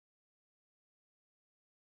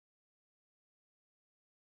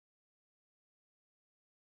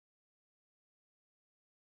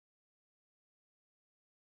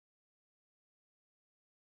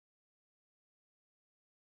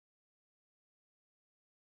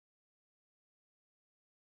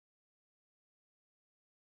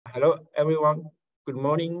Hello, everyone. Good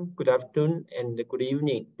morning, good afternoon, and good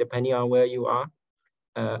evening, depending on where you are.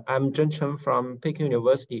 I'm XiaoCheng from Peking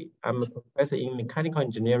University. I'm a professor in mechanical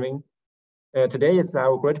engineering. Today is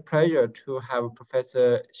our great pleasure to have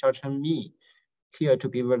Professor XiaoCheng here to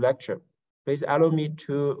give a lecture. Please allow me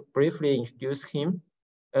to briefly introduce him.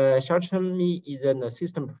 XiaoCheng is an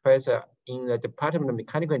assistant professor in the Department of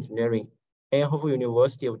Mechanical Engineering, Eindhoven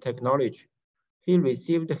University of Technology. He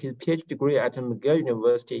received his PhD degree at McGill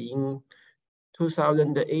University in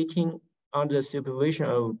 2018 under the supervision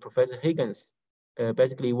of Professor Higgins,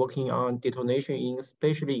 basically working on detonation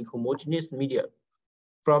especially in homogeneous media.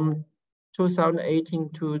 From 2018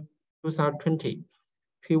 to 2020,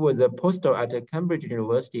 he was a postdoc at Cambridge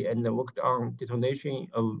University and worked on detonation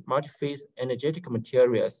of multi-phase energetic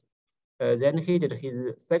materials. Then he did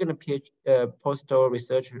his second postdoc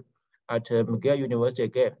research at McGill University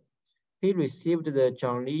again. He received the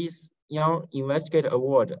John Lee's Young Investigator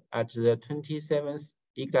Award at the 27th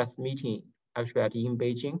IGDAS meeting, actually in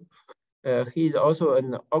Beijing. He is also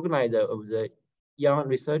an organizer of the Young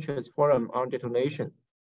Researchers Forum on Detonation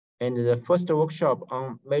and the first workshop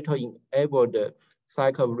on metal-enabled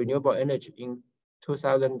cycle of renewable energy in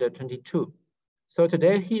 2022. So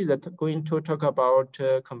today he's going to talk about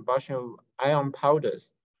combustion of ion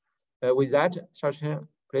powders. With that, XiaoCheng,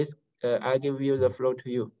 please, I give you the floor to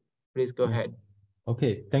you. Please go ahead.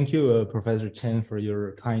 Okay, thank you, Professor Chen, for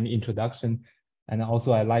your kind introduction. And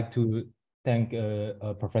also I'd like to thank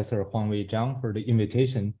Professor Huangwei Zhang for the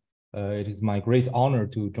invitation. It is my great honor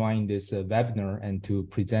to join this webinar and to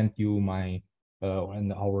present you my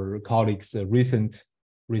and our colleagues' recent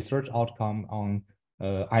research outcome on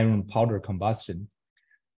iron powder combustion.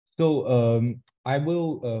 So I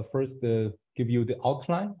will first give you the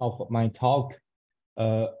outline of my talk.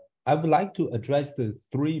 I would like to address the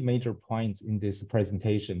three major points in this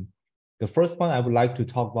presentation. The first one, I would like to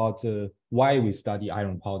talk about why we study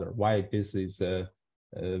iron powder, why this is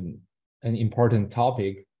an important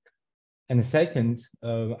topic. And the second,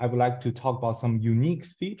 I would like to talk about some unique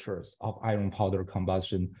features of iron powder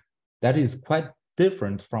combustion that is quite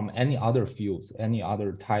different from any other fuels, any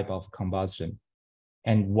other type of combustion,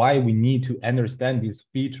 and why we need to understand these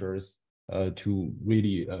features to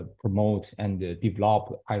really promote and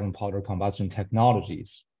develop iron powder combustion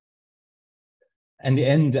technologies. In the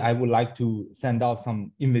end, I would like to send out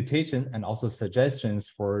some invitation and also suggestions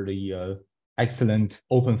for the excellent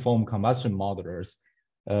OpenFOAM combustion modelers.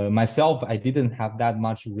 Myself, I didn't have that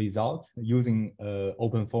much result using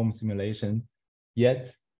OpenFOAM simulation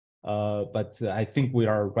yet, but I think we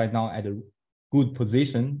are right now at a good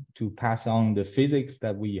position to pass on the physics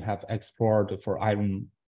that we have explored for iron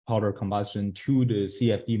powder combustion to the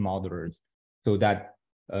CFD modelers, so that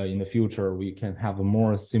in the future we can have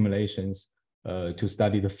more simulations to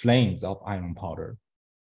study the flames of iron powder.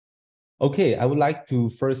 Okay, I would like to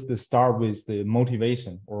first start with the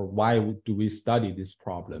motivation, or why do we study this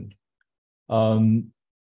problem.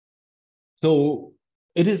 So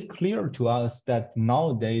it is clear to us that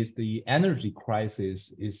nowadays the energy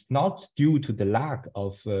crisis is not due to the lack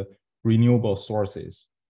of renewable sources.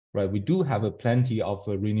 Right, we do have plenty of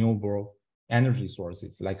renewable energy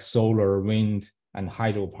sources like solar, wind, and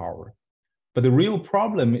hydropower. But the real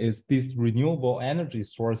problem is these renewable energy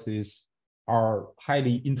sources are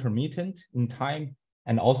highly intermittent in time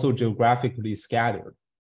and also geographically scattered.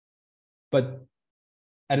 But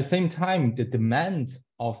at the same time, the demand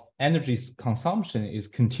of energy consumption is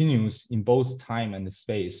continuous in both time and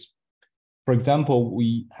space. For example,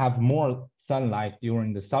 we have more sunlight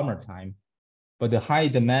during the summertime, but the high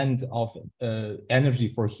demand of energy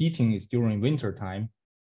for heating is during winter time.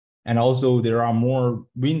 And also there are more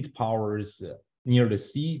wind powers near the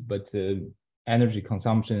sea, but energy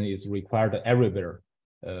consumption is required everywhere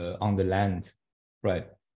on the land, right?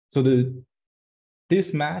 So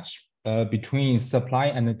this match between supply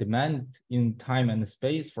and the demand in time and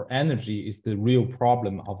space for energy is the real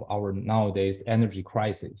problem of our nowadays energy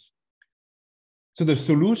crisis. So the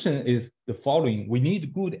solution is the following. We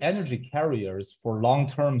need good energy carriers for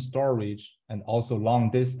long-term storage and also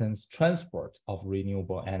long-distance transport of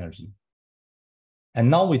renewable energy. And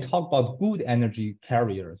now we talk about good energy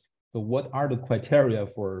carriers. So what are the criteria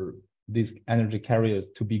for these energy carriers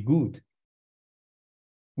to be good?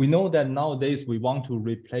 We know that nowadays we want to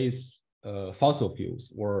replace fossil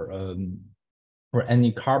fuels or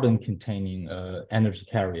any carbon-containing energy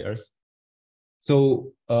carriers.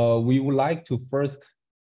 So we would like to first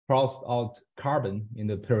cross out carbon in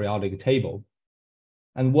the periodic table.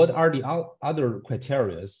 And what are the other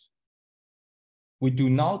criteria? We do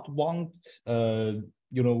not want,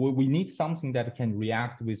 we need something that can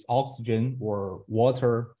react with oxygen or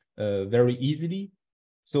water very easily.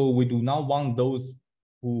 So we do not want those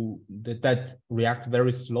that react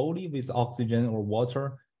very slowly with oxygen or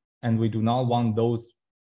water, and we do not want those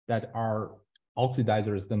that are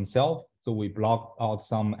oxidizers themselves. So we block out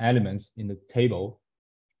some elements in the table.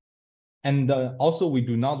 And also we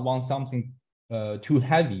do not want something too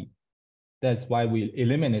heavy. That's why we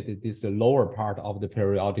eliminated this lower part of the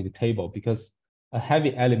periodic table, because a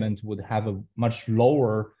heavy element would have a much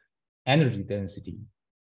lower energy density.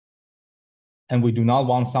 And we do not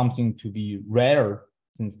want something to be rare,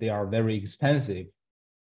 since they are very expensive.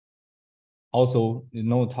 Also,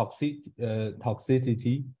 no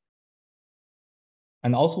toxicity.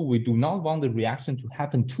 And also, we do not want the reaction to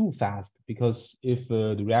happen too fast, because if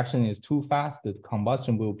the reaction is too fast, the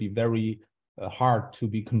combustion will be very hard to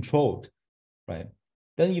be controlled, right?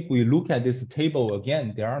 Then if we look at this table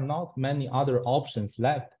again, there are not many other options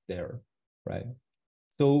left there, right?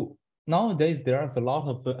 So nowadays, there is a lot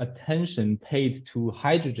of attention paid to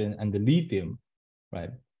hydrogen and the lithium,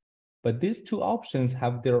 right? But these two options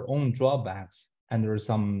have their own drawbacks under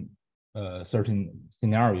some certain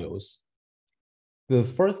scenarios. The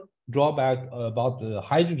first drawback about the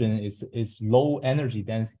hydrogen is low energy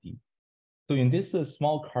density. So in this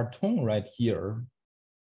small cartoon right here,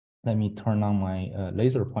 let me turn on my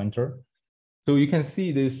laser pointer. So you can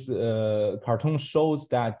see this cartoon shows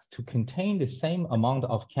that to contain the same amount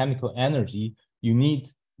of chemical energy, you need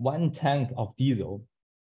 1 tank of diesel.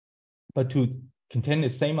 But to contain the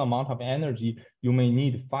same amount of energy, you may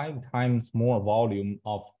need 5 times more volume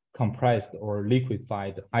of compressed or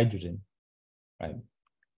liquefied hydrogen, right?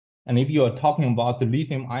 And if you are talking about the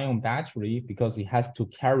lithium-ion battery, because it has to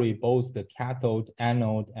carry both the cathode,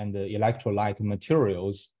 anode, and the electrolyte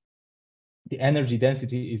materials, the energy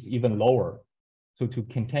density is even lower. So to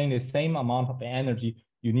contain the same amount of energy,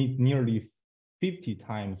 you need nearly 50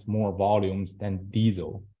 times more volumes than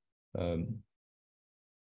diesel.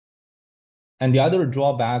 And the other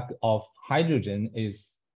drawback of hydrogen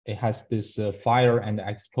is it has this fire and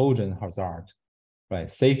explosion hazard,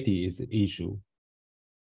 right? Safety is the issue.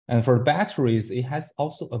 And for batteries, it has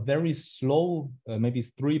also a very slow, maybe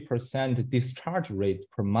 3% discharge rate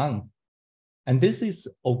per month. And this is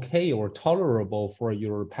okay or tolerable for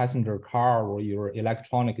your passenger car or your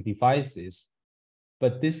electronic devices,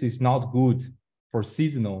 but this is not good for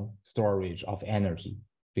seasonal storage of energy,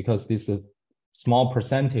 because this small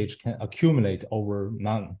percentage can accumulate over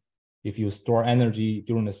none. If you store energy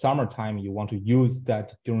during the summertime, you want to use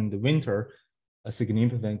that during the winter, a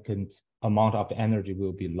significant amount of energy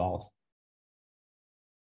will be lost.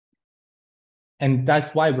 And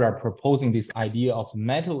that's why we are proposing this idea of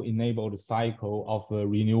metal-enabled cycle of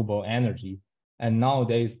renewable energy. And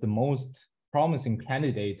nowadays, the most promising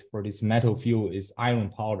candidate for this metal fuel is iron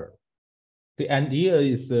powder. The idea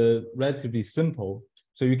is relatively simple.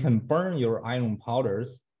 So you can burn your iron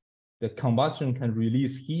powders, the combustion can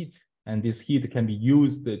release heat, and this heat can be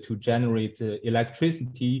used to generate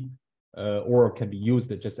electricity, or can be used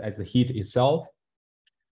just as the heat itself.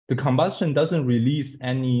 The combustion doesn't release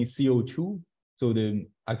any CO2, so the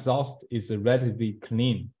exhaust is relatively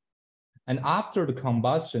clean. And after the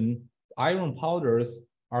combustion, iron powders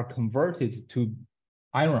are converted to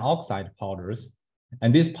iron oxide powders,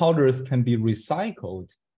 and these powders can be recycled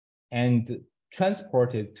and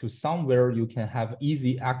transported to somewhere you can have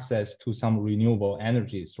easy access to some renewable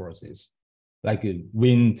energy sources, like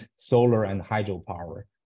wind, solar, and hydropower.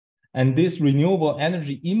 And this renewable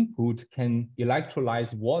energy input can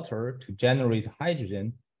electrolyze water to generate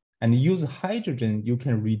hydrogen, and use hydrogen, you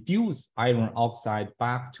can reduce iron oxide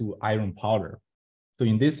back to iron powder. So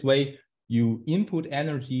in this way, you input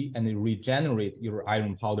energy and regenerate your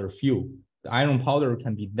iron powder fuel. The iron powder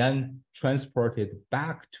can be then transported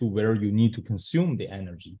back to where you need to consume the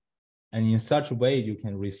energy. And in such a way, you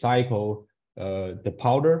can recycle the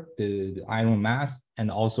powder, the iron mass,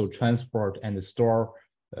 and also transport and store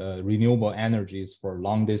renewable energies for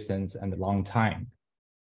long distance and long time,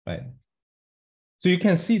 right? So you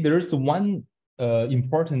can see there is one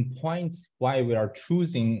important point why we are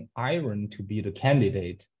choosing iron to be the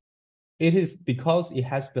candidate. It is because it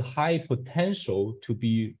has the high potential to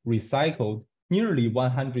be recycled nearly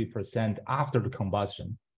 100% after the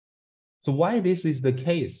combustion. So why this is the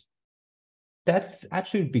case? That's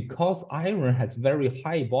actually because iron has very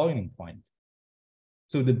high boiling point.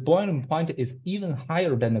 So the boiling point is even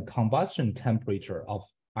higher than the combustion temperature of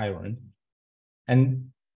iron.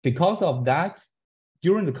 And because of that,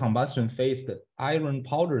 during the combustion phase, the iron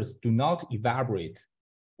powders do not evaporate,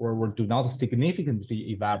 or do not significantly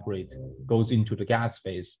evaporate, goes into the gas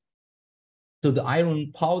phase. So the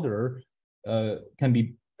iron powder can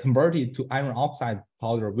be converted to iron oxide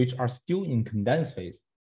powder, which are still in condensed phase.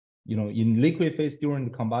 in liquid phase during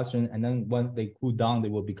the combustion, and then when they cool down, they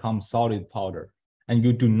will become solid powder. And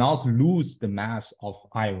you do not lose the mass of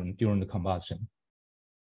iron during the combustion.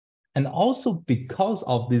 And also because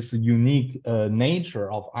of this unique nature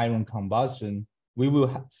of iron combustion, we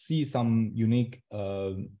will see some unique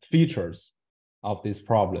features of this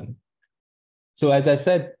problem. So as I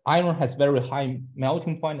said, iron has very high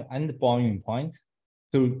melting point and boiling point.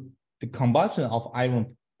 So the combustion of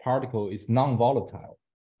iron particle is non-volatile.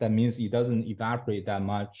 That means it doesn't evaporate that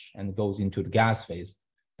much and goes into the gas phase.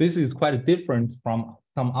 This is quite different from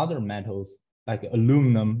some other metals like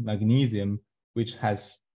aluminum, magnesium, which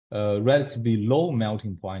has a relatively low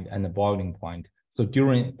melting point and a boiling point. So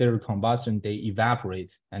during their combustion, they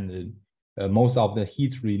evaporate, and most of the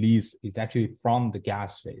heat release is actually from the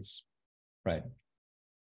gas phase, right?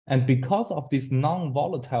 And because of this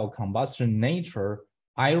non-volatile combustion nature,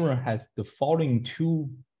 iron has the following two,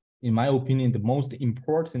 in my opinion, the most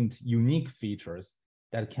important unique features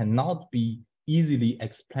that cannot be easily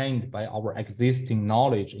explained by our existing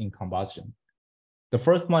knowledge in combustion. The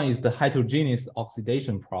first one is the heterogeneous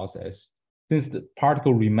oxidation process. Since the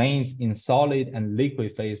particle remains in solid and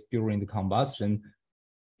liquid phase during the combustion,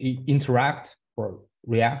 it interact or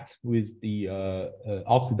react with the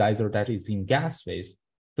oxidizer that is in gas phase.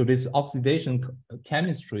 So this oxidation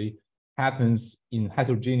chemistry happens in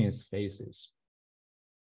heterogeneous phases.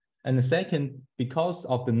 And the second, because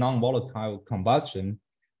of the non-volatile combustion,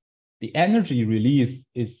 the energy release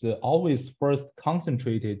is always first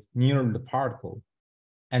concentrated near the particle.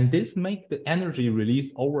 And this makes the energy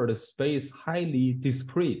release over the space highly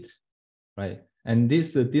discrete, right? And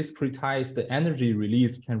this discretized energy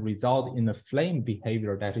release can result in a flame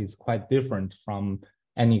behavior that is quite different from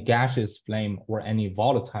any gaseous flame or any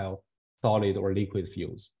volatile solid or liquid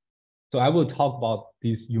fuels. So I will talk about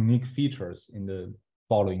these unique features in the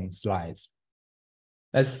following slides.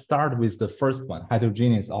 Let's start with the first one,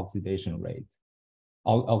 heterogeneous oxidation rate,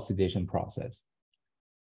 oxidation process.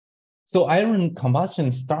 So iron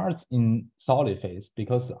combustion starts in solid phase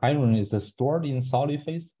because iron is stored in solid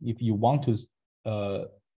phase. If you want to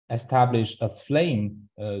establish a flame,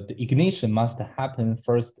 the ignition must happen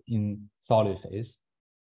first in solid phase.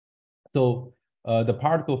 So the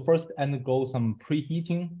particle first undergoes some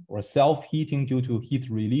preheating or self-heating due to heat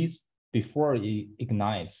release before it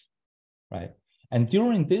ignites, right? And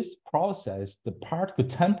during this process, the particle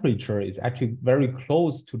temperature is actually very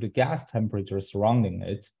close to the gas temperature surrounding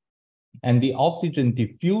it. And the oxygen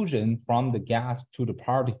diffusion from the gas to the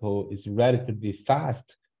particle is relatively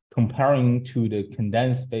fast comparing to the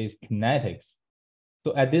condensed phase kinetics.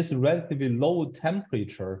 So at this relatively low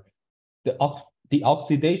temperature, the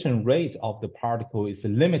oxidation rate of the particle is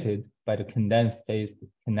limited by the condensed phase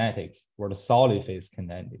kinetics or the solid phase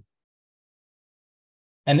kinetics.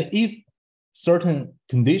 And if certain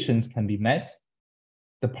conditions can be met,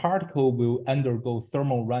 the particle will undergo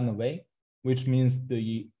thermal runaway, which means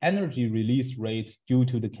the energy release rate due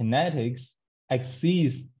to the kinetics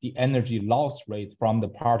exceeds the energy loss rate from the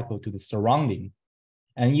particle to the surrounding.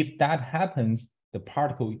 And if that happens, the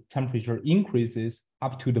particle temperature increases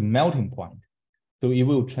up to the melting point. So it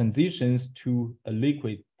will transition to a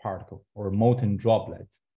liquid particle or molten droplet.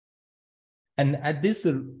 And at this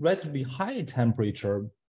relatively high temperature,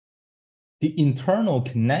 the internal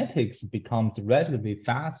kinetics becomes relatively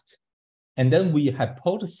fast. And then we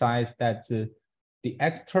hypothesize that the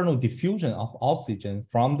external diffusion of oxygen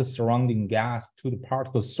from the surrounding gas to the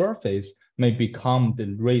particle surface may become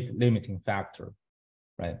the rate limiting factor,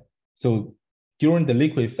 right? So during the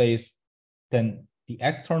liquid phase, then the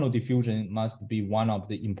external diffusion must be one of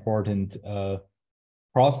the important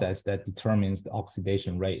process that determines the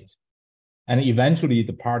oxidation rate. And eventually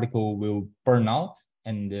the particle will burn out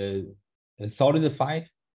and solidified.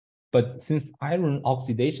 But since iron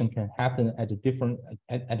oxidation can happen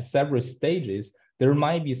at several stages, there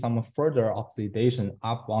might be some further oxidation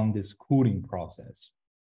up on this cooling process.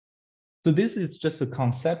 So this is just a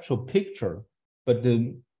conceptual picture, but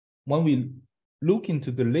when we look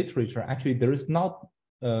into the literature, actually there is not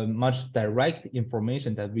much direct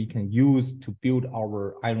information that we can use to build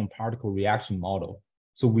our iron particle reaction model.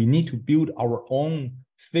 So we need to build our own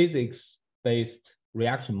physics-based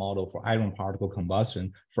reaction model for iron particle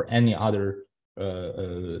combustion for any other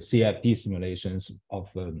CFD simulations of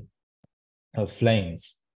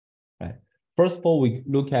flames. Right? First of all, we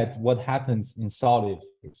look at what happens in solid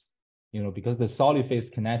phase, because the solid phase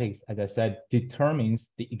kinetics, as I said,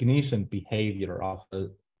 determines the ignition behavior of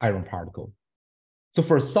the iron particle. So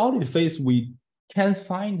for solid phase, we can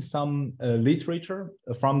find some literature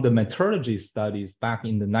from the metallurgy studies back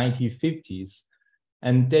in the 1950s.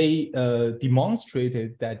 And they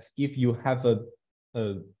demonstrated that if you have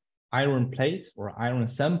a iron plate or iron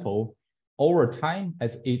sample over time,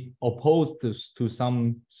 as it opposed to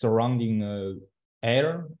some surrounding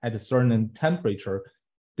air at a certain temperature,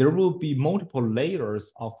 there will be multiple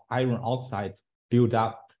layers of iron oxide built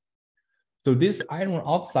up. So this iron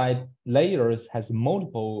oxide layers has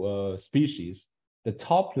multiple species. The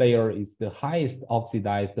top layer is the highest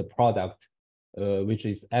oxidized product, which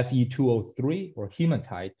is Fe2O3 or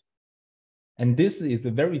hematite. And this is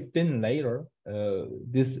a very thin layer.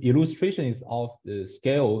 This illustration is off the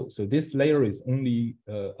scale. So this layer is only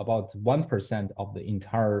about 1% of the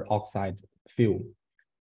entire oxide field.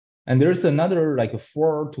 And there's another like a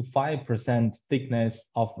 4 to 5% thickness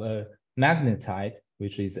of magnetite,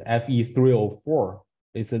 which is Fe3O4.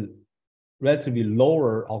 It's a relatively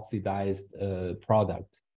lower oxidized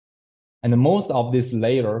product. And most of this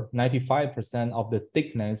layer, 95% of the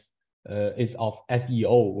thickness is of FeO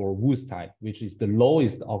or woostite, which is the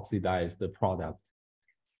lowest oxidized product.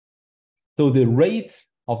 So the rate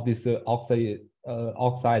of this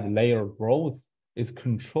oxide layer growth is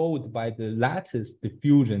controlled by the lattice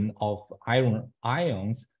diffusion of iron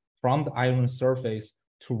ions from the iron surface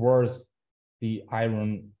towards the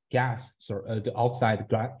iron gas, the oxide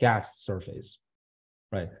gas surface,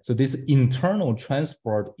 right? So this internal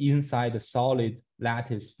transport inside the solid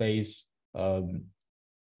lattice phase iron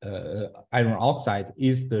oxide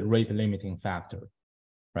is the rate limiting factor,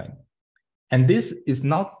 right? And this is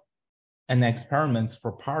not an experiment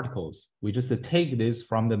for particles. We just take this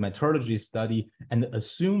from the metallurgy study and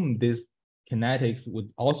assume this kinetics would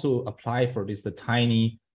also apply for this the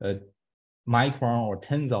tiny micron or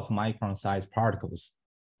tens of micron size particles,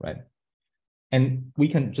 right? And we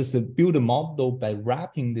can just build a model by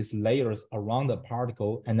wrapping these layers around the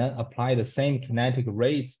particle and then apply the same kinetic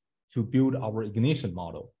rates to build our ignition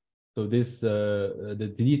model. So this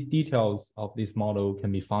the details of this model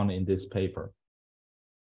can be found in this paper.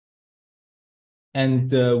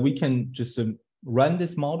 And we can just run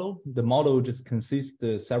this model. The model just consists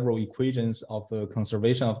of several equations of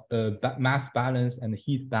conservation of mass balance and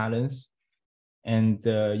heat balance. And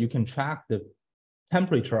you can track the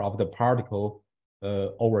temperature of the particle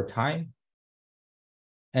over time.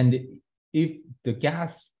 And if the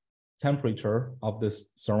gas temperature of the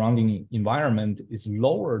surrounding environment is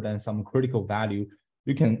lower than some critical value,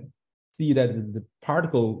 you can see that the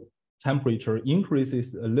particle temperature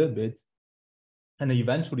increases a little bit and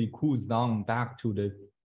eventually cools down back to the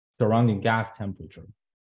surrounding gas temperature.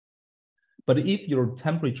 But if your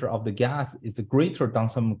temperature of the gas is greater than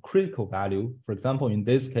some critical value, for example, in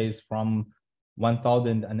this case, from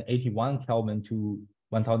 1081 Kelvin to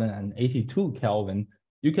 1082 Kelvin,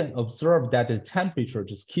 you can observe that the temperature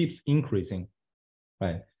just keeps increasing,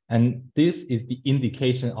 right? And this is the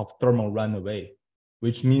indication of thermal runaway,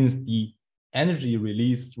 which means the energy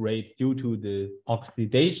release rate due to the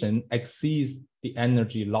oxidation exceeds the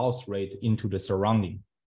energy loss rate into the surrounding.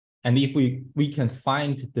 And if we can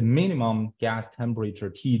find the minimum gas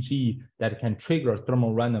temperature, TG, that can trigger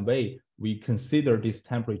thermal runaway, we consider this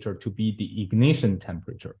temperature to be the ignition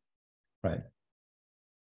temperature, right?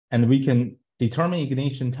 And we can determine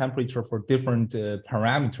ignition temperature for different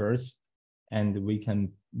parameters, and we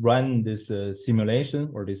can run this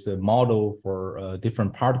simulation or this model for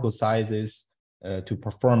different particle sizes to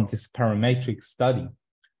perform this parametric study.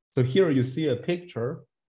 So here you see a picture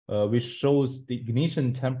which shows the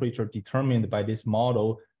ignition temperature determined by this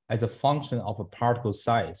model as a function of a particle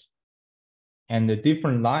size. And the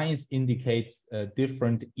different lines indicate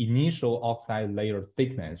different initial oxide layer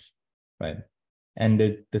thickness, right? And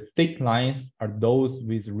the thick lines are those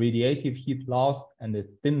with radiative heat loss, and the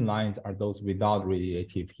thin lines are those without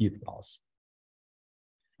radiative heat loss.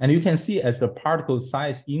 And you can see as the particle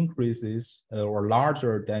size increases or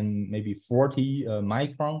larger than maybe 40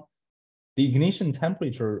 micron, the ignition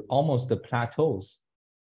temperature almost plateaus,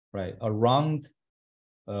 right, around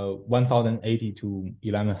 1080 to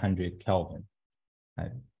 1100 Kelvin.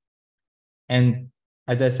 Right? And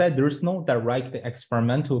as I said, there's no direct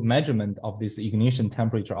experimental measurement of this ignition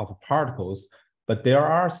temperature of particles, but there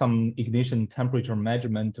are some ignition temperature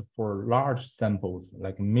measurement for large samples,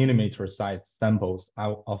 like millimeter-sized samples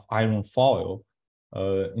of iron foil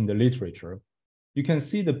in the literature. You can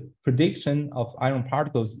see the prediction of iron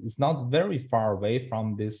particles is not very far away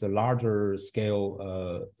from this larger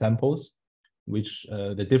scale samples, which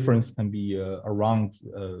the difference can be around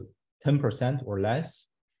 10% or less.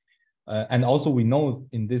 And also we know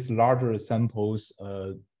in these larger samples,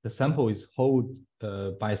 the sample is held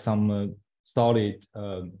by some solid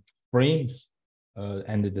frames,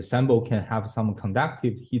 and the sample can have some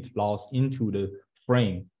conductive heat loss into the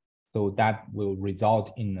frame. So that will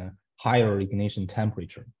result in a higher ignition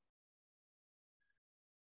temperature.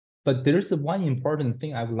 But there's one important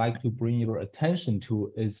thing I would like to bring your attention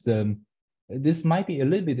to is this might be a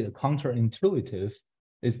little bit counterintuitive,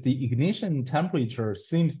 is the ignition temperature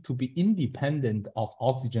seems to be independent of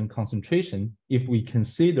oxygen concentration if we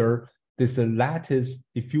consider this lattice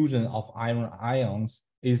diffusion of iron ions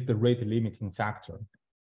is the rate limiting factor,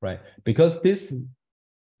 right? Because this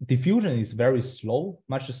diffusion is very slow,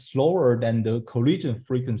 much slower than the collision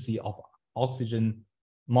frequency of oxygen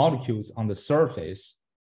molecules on the surface.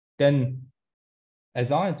 Then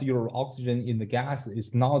as long as your oxygen in the gas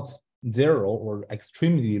is not zero or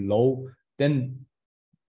extremely low, then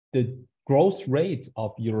the growth rate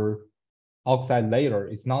of your oxide layer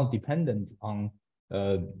is not dependent on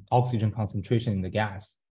oxygen concentration in the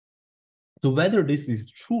gas. So whether this is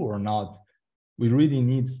true or not, we really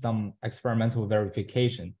need some experimental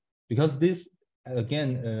verification, because this,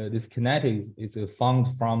 again, this kinetics is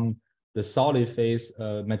found from the solid phase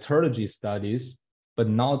metallurgy studies, but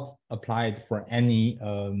not applied for any,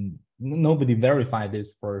 nobody verified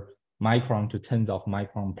this for micron to tens of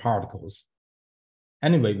micron particles.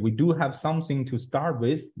 Anyway, we do have something to start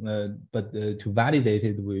with, but to validate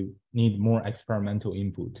it, we need more experimental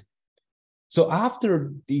input. So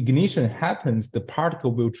after the ignition happens, the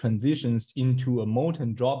particle will transition into a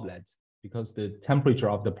molten droplet because the temperature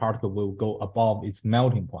of the particle will go above its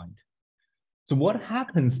melting point. So what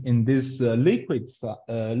happens in this liquid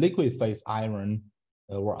phase iron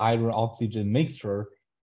or iron oxygen mixture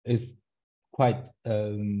is quite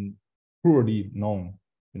poorly known.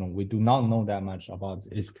 We do not know that much about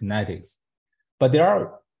its kinetics, but there are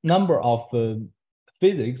a number of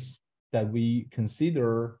physics that we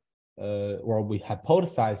consider or we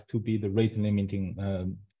hypothesize to be the rate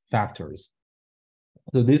limiting factors.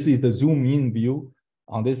 So this is the zoom in view.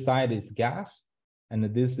 On this side is gas, and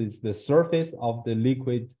this is the surface of the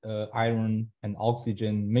liquid iron and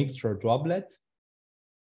oxygen mixture droplet.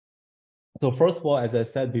 So first of all, as I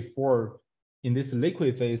said before, in this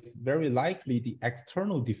liquid phase, very likely the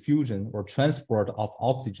external diffusion or transport of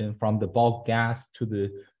oxygen from the bulk gas to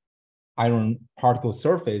the iron particle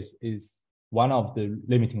surface is one of the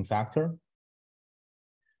limiting factor.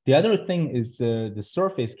 The other thing is the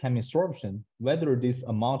surface chemisorption, whether this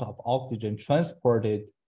amount of oxygen transported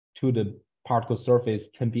to the particle surface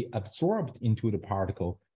can be absorbed into the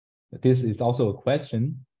particle. This is also a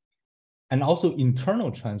question. And also internal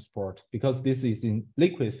transport, because this is in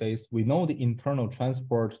liquid phase, we know the internal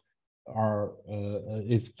transport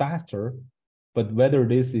is faster, but whether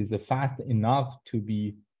this is fast enough to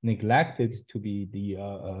be neglected to be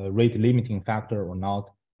the rate limiting factor or not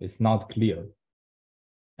is not clear.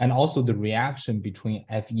 And also the reaction between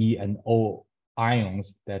Fe and O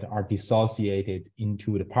ions that are dissociated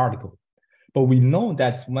into the particle. But we know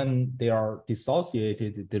that when they are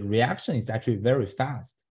dissociated, the reaction is actually very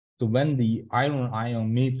fast. So when the iron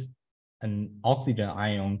ion meets an oxygen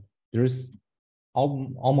ion, there's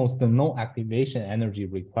almost no activation energy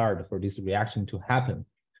required for this reaction to happen.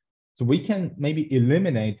 So we can maybe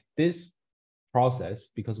eliminate this process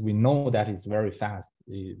because we know that it's very fast.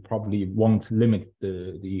 It probably won't limit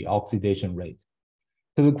the oxidation rate.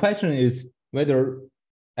 So the question is whether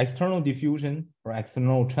external diffusion or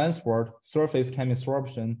external transport, surface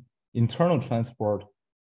chemisorption, internal transport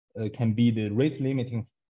can be the rate limiting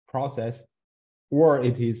process, or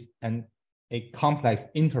it is a complex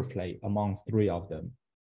interplay amongst three of them.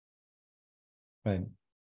 Right.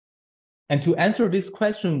 And to answer this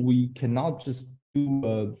question, we cannot just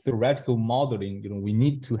do theoretical modeling. We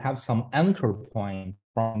need to have some anchor point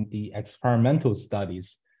from the experimental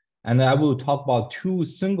studies. And I will talk about two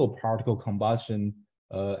single particle combustion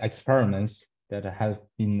experiments that have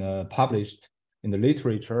been published in the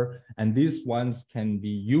literature. And these ones can be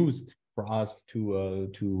used for us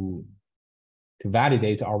to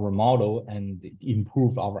validate our model and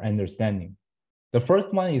improve our understanding. The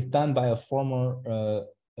first one is done by a former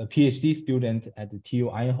a PhD student at the TU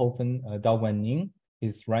Eindhoven, Ning.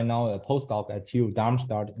 He's right now a postdoc at TU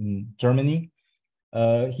Darmstadt in Germany.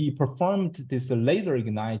 He performed this laser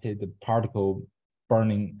ignited particle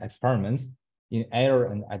burning experiments in air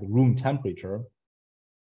and at room temperature.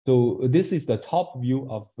 So this is the top view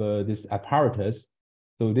of this apparatus.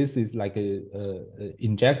 So this is like a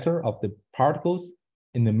injector of the particles.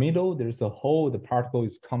 In the middle, there's a hole. The particle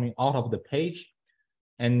is coming out of the page,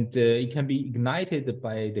 and it can be ignited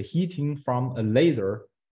by the heating from a laser,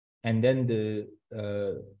 and then the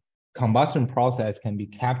combustion process can be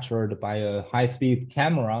captured by a high-speed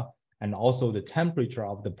camera, and also the temperature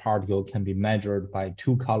of the particle can be measured by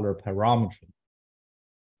two-color pyrometry.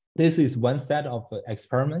 This is one set of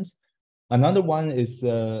experiments. Another one is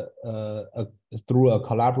through a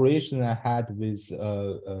collaboration I had with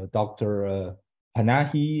Dr.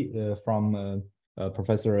 Panahi from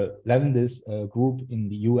Professor Leven's group in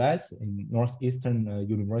the US, in Northeastern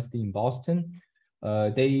University in Boston.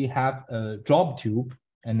 They have a drop tube,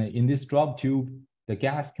 and in this drop tube, the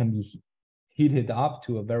gas can be heated up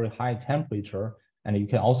to a very high temperature, and you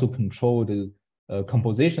can also control the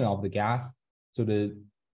composition of the gas. So the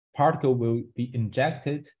particle will be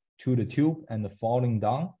injected to the tube and falling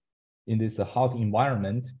down in this hot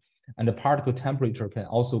environment. And the particle temperature can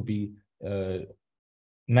also be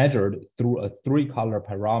measured through a 3-color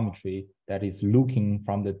pyrometry that is looking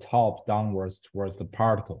from the top downwards towards the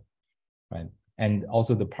particle, right? And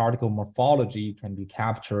also the particle morphology can be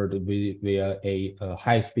captured via a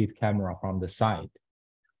high-speed camera from the side,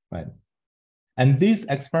 right? And these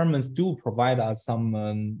experiments do provide us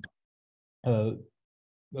some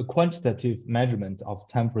a quantitative measurement of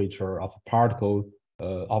temperature of particle,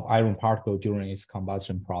 of iron particle during its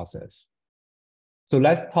combustion process. So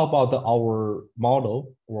let's talk about our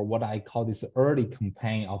model, or what I call this early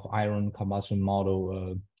campaign of iron combustion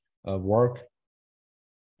model work.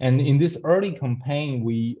 And in this early campaign,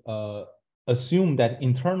 we assume that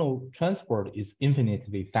internal transport is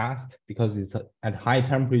infinitely fast because it's at high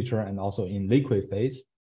temperature and also in liquid phase.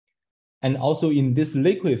 And also in this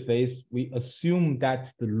liquid phase, we assume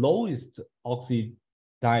that the lowest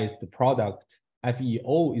oxidized product,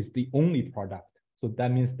 FeO, is the only product. So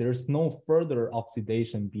that means there's no further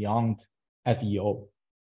oxidation beyond FeO.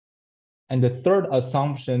 And the third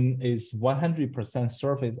assumption is 100%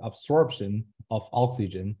 surface absorption of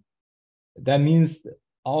oxygen. That means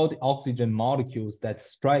all the oxygen molecules that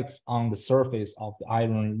strikes on the surface of the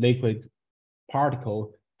iron liquid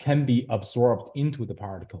particle can be absorbed into the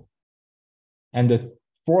particle. And the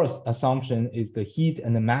fourth assumption is the heat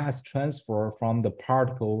and the mass transfer from the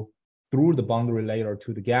particle through the boundary layer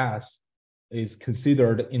to the gas is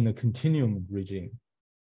considered in the continuum regime.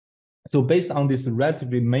 So based on these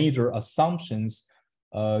relatively major assumptions,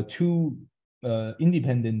 two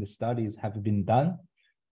independent studies have been done.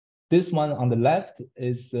 This one on the left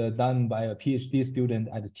is done by a PhD student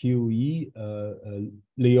at TUE,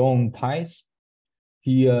 Leon Theis.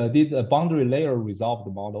 He did a boundary layer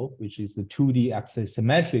resolved model, which is the 2D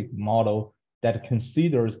axisymmetric model that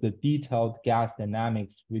considers the detailed gas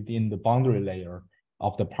dynamics within the boundary layer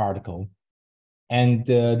of the particle. And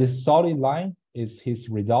this solid line is his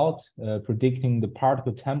result, predicting the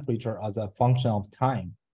particle temperature as a function of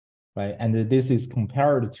time, right? And this is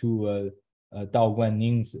compared to Dao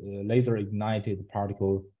Guanning's laser ignited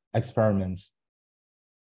particle experiments.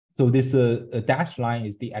 So this dashed line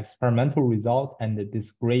is the experimental result, and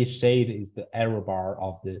this gray shade is the error bar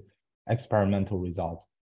of the experimental result.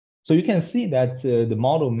 So you can see that the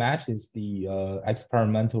model matches the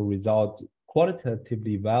experimental result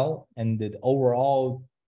qualitatively well, and the overall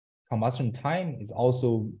combustion time is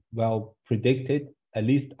also well predicted, at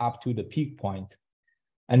least up to the peak point.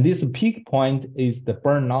 And this peak point is the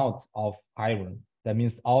burnout of iron. That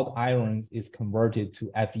means all the iron is converted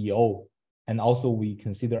to FeO. And also we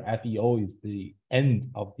consider FeO is the end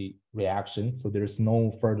of the reaction, so there's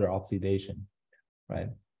no further oxidation, right?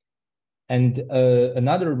 And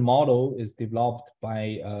another model is developed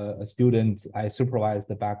by a student I supervised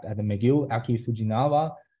back at McGill, Aki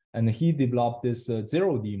Fujinawa, and he developed this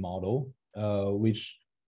 0D model, which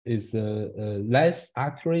is less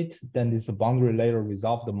accurate than this boundary layer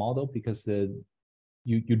resolved model because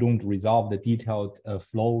you don't resolve the detailed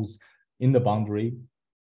flows in the boundary.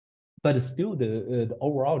 But still, the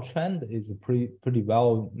overall trend is pretty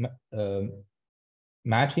well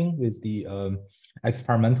matching with the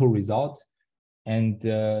experimental results. And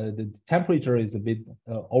the temperature is a bit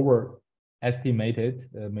overestimated,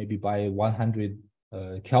 maybe by 100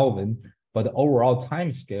 Kelvin, but the overall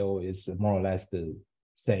time scale is more or less the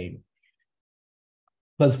same.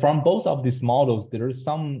 But from both of these models, there is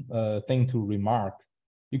some thing to remark.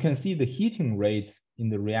 You can see the heating rates in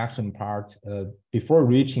the reaction part before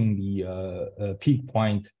reaching the peak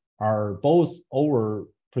point are both over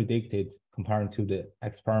predicted compared to the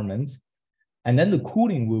experiments. And then the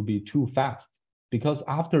cooling will be too fast because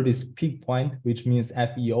after this peak point, which means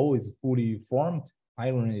FeO is fully formed,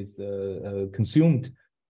 iron is consumed,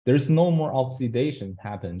 there's no more oxidation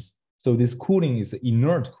happens. So this cooling is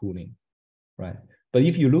inert cooling, right? But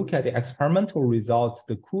if you look at the experimental results,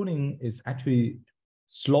 the cooling is actually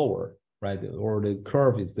slower, right? Or the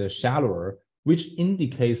curve is shallower, which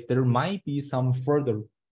indicates there might be some further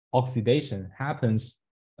oxidation happens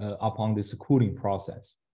upon this cooling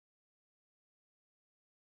process.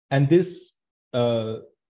 And this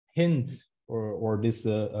hint or this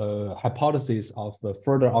hypothesis of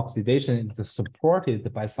further oxidation is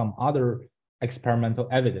supported by some other experimental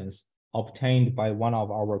evidence. obtained by one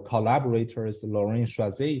of our collaborators, Laurent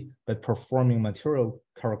Choiset, by performing material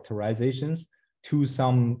characterizations to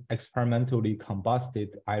some experimentally combusted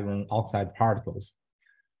iron oxide particles.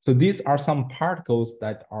 So these are some particles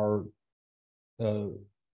that are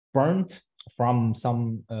burnt from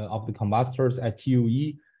some of the combustors at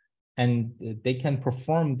TUE, and they can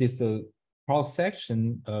perform this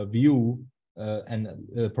cross-section view and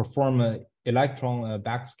perform electron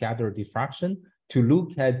backscatter diffraction to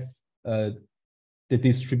look at the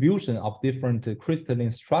distribution of different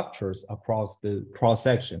crystalline structures across the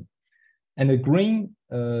cross-section. And the green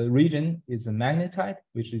region is the magnetite,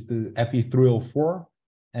 which is the Fe3O4,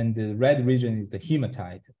 and the red region is the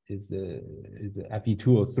hematite, is the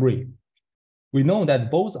Fe2O3. We know that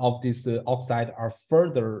both of these oxides are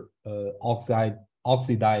further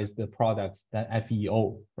oxidized products than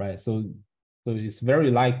FeO, right? So it's very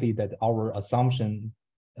likely that our assumption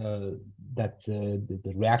that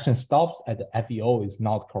the reaction stops at the FeO is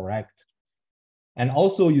not correct. And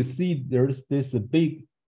also you see there's this big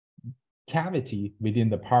cavity within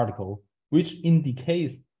the particle, which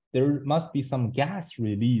indicates there must be some gas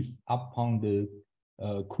release upon the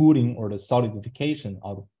cooling or the solidification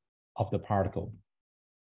of the particle.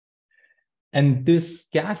 And this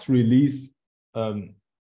gas release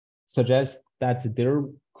suggests that there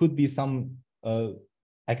could be some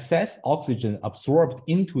excess oxygen absorbed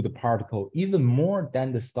into the particle, even more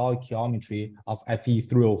than the stoichiometry of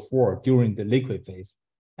Fe3O4 during the liquid phase.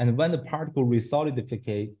 And when the particle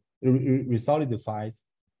resolidifies,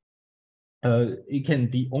 it can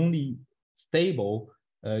be only stable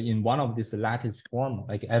in one of these lattice form,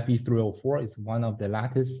 like Fe3O4 is one of the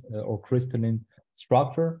lattice or crystalline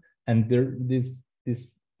structure, and this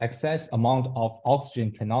excess amount of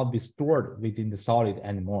oxygen cannot be stored within the solid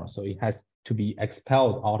anymore, so it has to be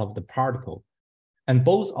expelled out of the particle. And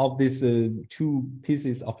both of these two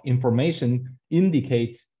pieces of information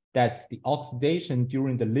indicate that the oxidation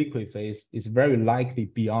during the liquid phase is very likely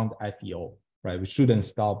beyond FeO, right? We shouldn't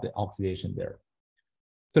stop the oxidation there.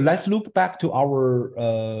 So let's look back to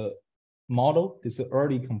our model, this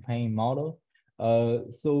early campaign model.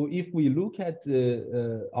 So if we look at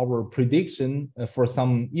our prediction for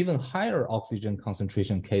some even higher oxygen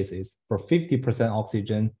concentration cases, for 50%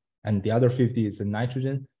 oxygen and the other 50 is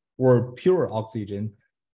nitrogen or pure oxygen,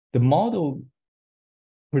 the model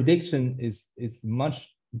prediction is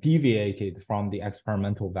much deviated from the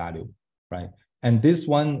experimental value, right? And this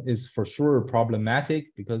one is for sure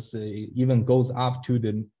problematic because it even goes up to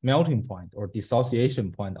the melting point or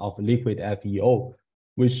dissociation point of liquid FeO,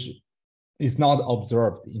 which is not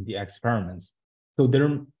observed in the experiments. So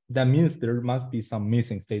that means there must be some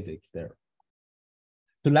missing physics there.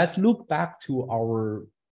 So let's look back to our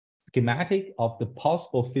schematic of the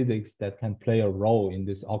possible physics that can play a role in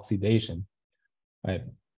this oxidation, right?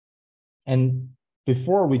 And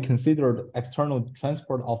before we considered external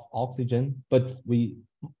transport of oxygen, but we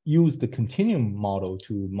use the continuum model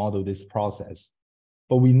to model this process.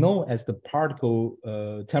 But we know as the particle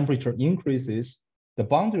temperature increases, the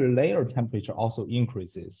boundary layer temperature also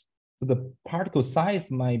increases. So the particle size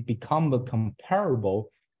might become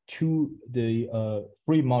comparable to the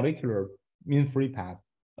free molecular mean free path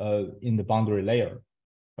in the boundary layer,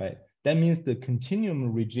 right? That means the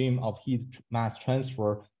continuum regime of heat mass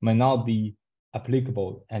transfer might not be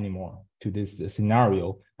applicable anymore to this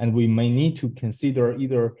scenario. And we may need to consider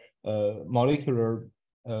either molecular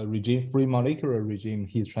regime, free molecular regime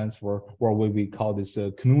heat transfer, or what we call this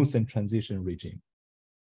Knudsen transition regime.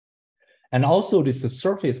 And also this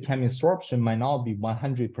surface chemisorption might not be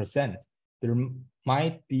 100%. There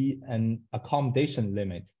might be an accommodation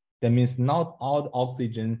limit. That means not all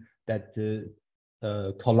oxygen that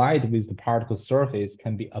collide with the particle surface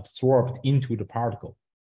can be absorbed into the particle.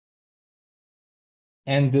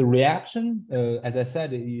 And the reaction, as I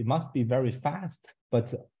said, it must be very fast,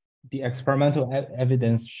 but the experimental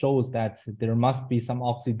evidence shows that there must be some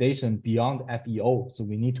oxidation beyond FeO. So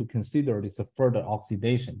we need to consider this a further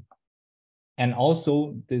oxidation. And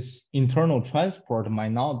also this internal transport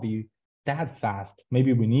might not be that fast.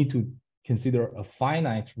 Maybe we need to consider a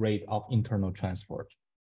finite rate of internal transport.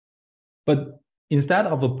 But instead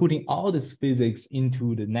of putting all this physics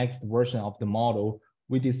into the next version of the model,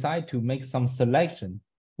 we decide to make some selection.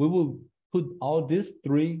 We will put all these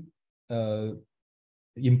three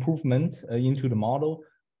improvements into the model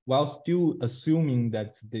while still assuming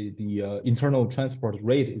that the internal transport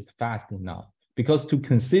rate is fast enough. Because to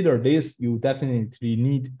consider this, you definitely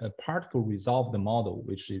need a particle resolved model,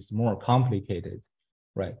 which is more complicated,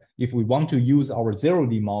 right? If we want to use our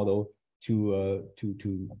 0D model to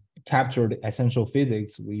capture the essential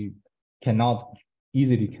physics, we cannot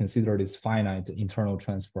easily consider this finite internal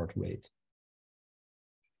transport rate.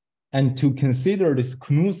 And to consider this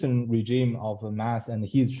Knudsen regime of mass and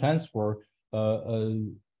heat transfer,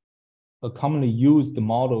 a commonly used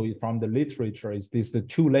model from the literature is this the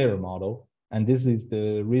two-layer model. And this is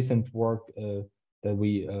the recent work that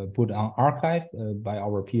we put on arXiv by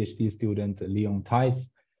our PhD student, Leon Theis.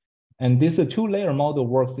 And this two-layer model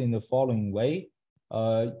works in the following way.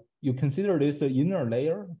 You consider this inner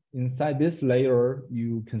layer. Inside this layer,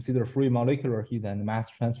 you consider free molecular heat and mass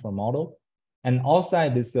transfer model. And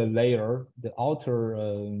outside this layer, the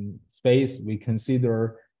outer space, we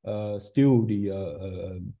consider still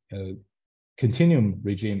the continuum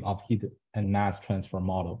regime of heat and mass transfer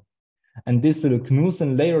model. And this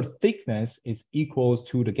Knudsen layer thickness is equal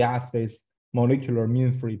to the gas phase molecular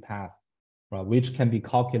mean free path, right, which can be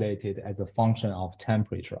calculated as a function of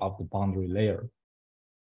temperature of the boundary layer.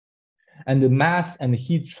 And the mass and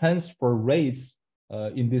heat transfer rates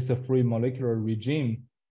in this free molecular regime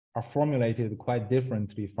are formulated quite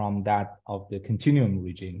differently from that of the continuum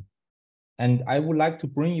regime. And I would like to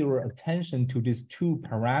bring your attention to these two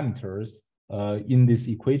parameters in these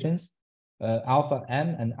equations, alpha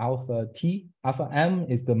m and alpha t. Alpha m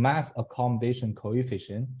is the mass accommodation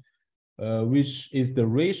coefficient, which is the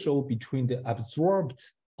ratio between the absorbed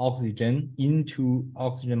oxygen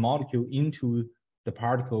molecule into the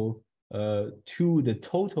particle to the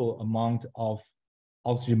total amount of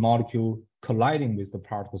oxygen molecule colliding with the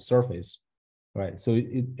particle surface, right? So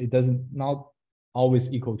it doesn't not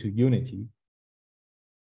always equal to unity.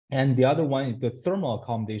 And the other one is the thermal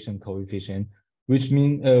accommodation coefficient, which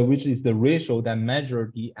is the ratio that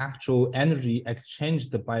measures the actual energy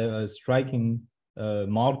exchanged by a striking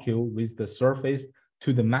molecule with the surface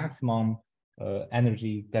to the maximum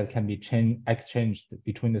energy that can be exchanged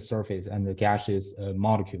between the surface and the gaseous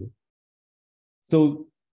molecule. So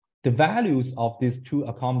the values of these two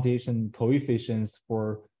accommodation coefficients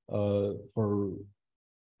for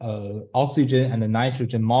oxygen and the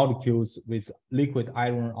nitrogen molecules with liquid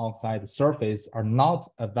iron oxide surface are not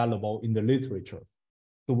available in the literature.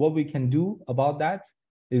 So what we can do about that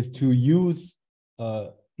is to use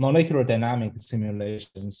molecular dynamic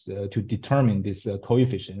simulations to determine these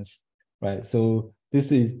coefficients, right? So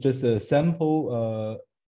this is just a sample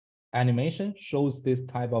animation, shows this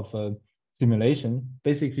type of simulation.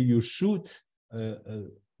 Basically, you shoot a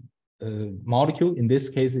molecule, in this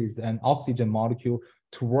case is an oxygen molecule,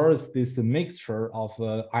 towards this mixture of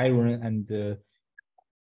iron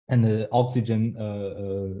and the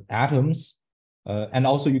oxygen atoms. And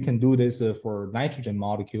also you can do this for nitrogen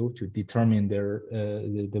molecule to determine their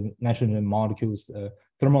the nitrogen molecules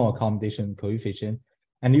thermal accommodation coefficient.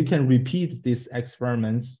 And you can repeat these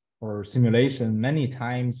experiments or simulation many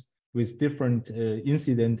times with different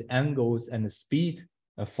incident angles and speed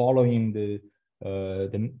following the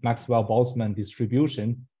Maxwell-Boltzmann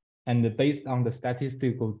distribution. And based on the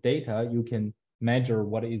statistical data, you can measure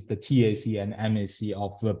what is the TAC and MAC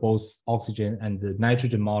of both oxygen and the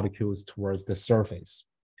nitrogen molecules towards the surface,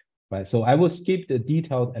 right? So I will skip the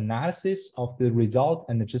detailed analysis of the result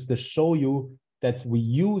and just to show you that we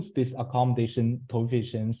use these accommodation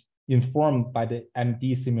coefficients informed by the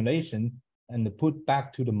MD simulation and put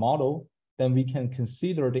back to the model. Then we can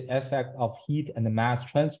consider the effect of heat and the mass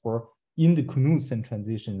transfer in the Knudsen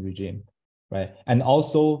transition regime, right? And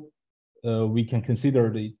also we can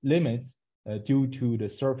consider the limits due to the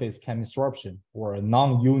surface chemissorption or a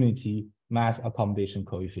non-unity mass accommodation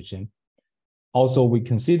coefficient. Also, we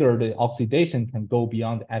consider the oxidation can go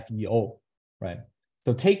beyond FeO, right?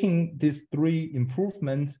 So taking these three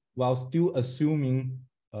improvements while still assuming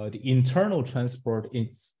the internal transport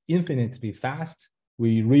is infinitely fast,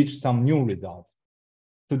 we reach some new results.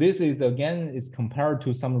 So this is, again, is compared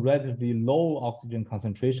to some relatively low oxygen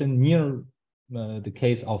concentration near the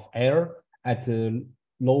case of air at a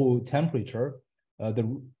low temperature.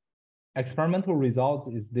 The experimental result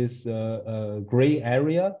is this gray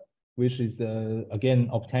area, which is again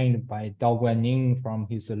obtained by Dao Guanning from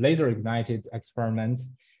his laser ignited experiments.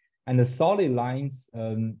 And the solid lines,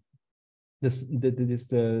 this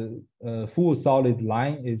full solid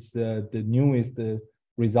line is the newest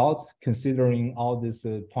results considering all these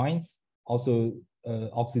points. Also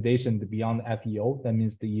oxidation beyond FeO, that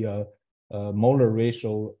means the molar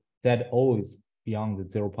ratio ZO is beyond the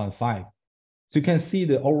 0.5. So you can see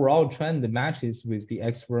the overall trend matches with the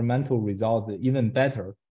experimental result even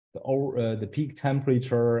better. The peak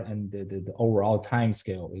temperature and the overall time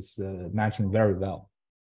scale is matching very well.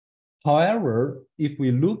 However, if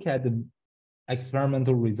we look at the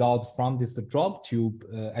experimental result from this drop tube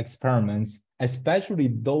experiments, especially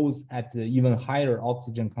those at even higher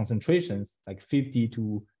oxygen concentrations, like 50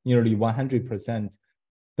 to nearly 100%,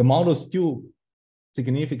 the model still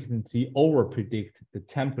significantly over-predict the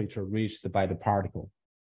temperature reached by the particle.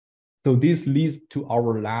 So this leads to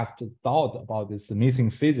our last thought about this missing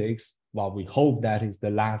physics. Well, we hope that is the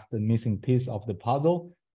last missing piece of the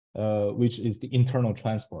puzzle, which is the internal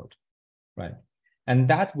transport, right? And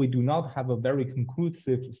that we do not have a very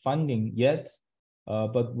conclusive finding yet,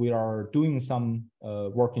 but we are doing some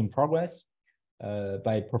work in progress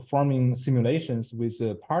by performing simulations with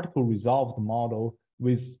a particle resolved model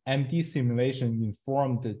with MD simulation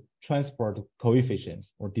informed transport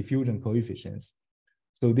coefficients or diffusion coefficients.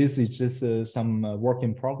 So this is just some work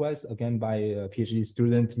in progress, again, by PhD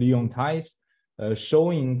student Leon Theis,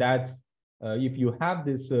 showing that if you have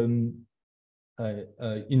this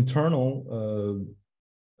internal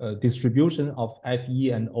distribution of Fe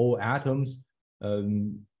and O atoms,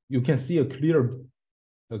 you can see a clear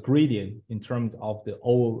gradient in terms of the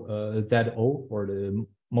ZO, or the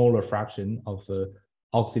molar fraction of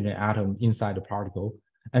oxygen atom inside the particle.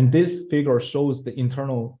 And this figure shows the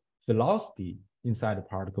internal velocity inside the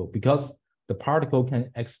particle, because the particle can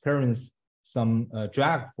experience some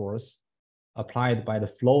drag force applied by the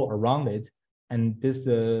flow around it. And this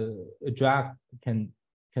drag can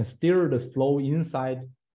steer the flow inside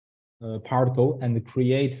particle and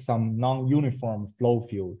create some non-uniform flow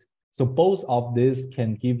field. So both of this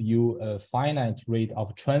can give you a finite rate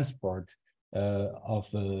of transport of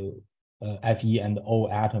Fe and O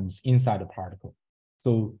atoms inside the particle.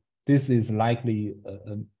 So this is likely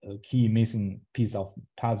a key missing piece of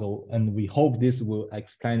puzzle, and we hope this will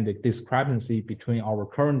explain the discrepancy between our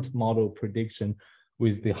current model prediction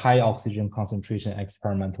with the high oxygen concentration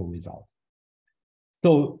experimental result.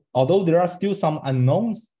 So although there are still some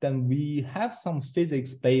unknowns, then we have some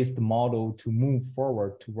physics-based model to move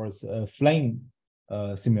forward towards flame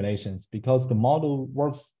simulations, because the model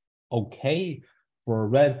works okay for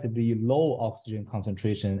relatively low oxygen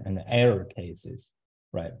concentration and air cases,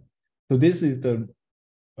 right? So this is the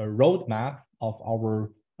roadmap of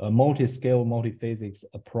our multi-scale, multi-physics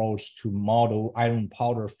approach to model iron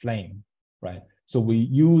powder flame, right? So we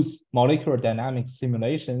use molecular dynamics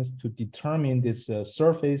simulations to determine this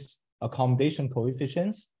surface accommodation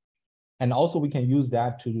coefficients. And also we can use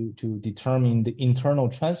that to determine the internal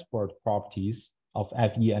transport properties of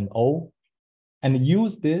Fe and O. And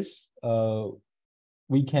use this,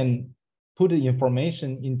 we can put the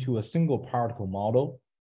information into a single particle model,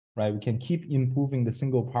 right? We can keep improving the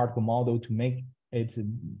single particle model to make it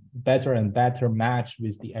better and better match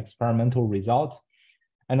with the experimental results.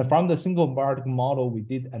 And from the single particle model, we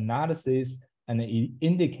did analysis, and it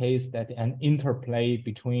indicates that an interplay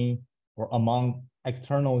between or among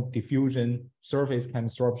external diffusion, surface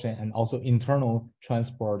absorption, and also internal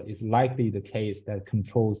transport is likely the case that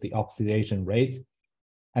controls the oxidation rate.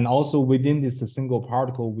 And also within this single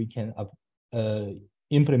particle, we can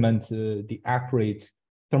implement the accurate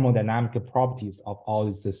thermodynamic properties of all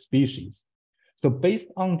these species. So based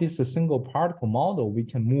on this single particle model, we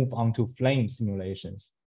can move on to flame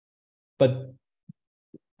simulations. But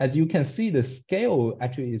as you can see, the scale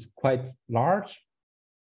actually is quite large.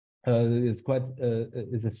 Is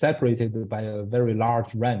separated by a very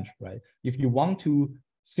large range, right? If you want to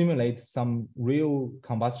simulate some real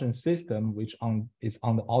combustion system, which is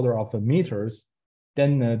on the order of meters,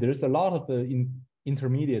 then there's a lot of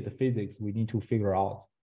intermediate physics we need to figure out,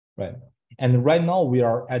 right? And right now we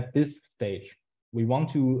are at this stage. We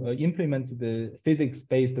want to implement the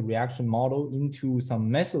physics-based reaction model into some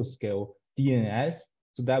mesoscale DNS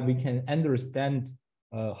so that we can understand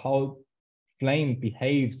how flame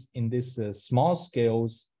behaves in this small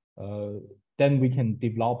scales. Then we can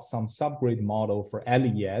develop some subgrid model for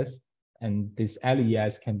LES, and this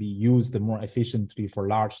LES can be used more efficiently for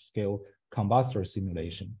large-scale combustor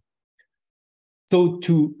simulation. So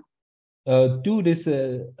to do this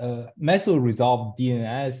meso-resolved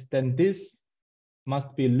DNS, then this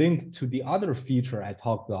must be linked to the other feature I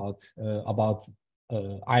talked about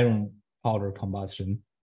iron powder combustion,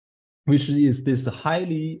 which is this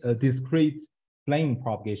highly discrete flame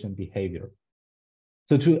propagation behavior.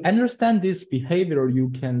 So to understand this behavior, you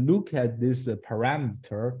can look at this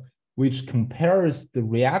parameter, which compares the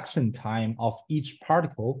reaction time of each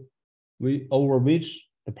particle over which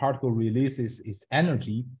the particle releases its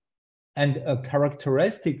energy, and a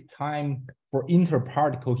characteristic time for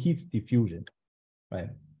interparticle heat diffusion, right?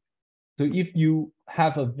 So if you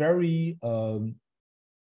have a very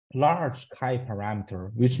large chi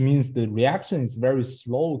parameter, which means the reaction is very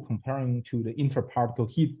slow comparing to the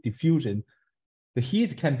interparticle heat diffusion, the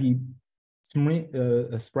heat can be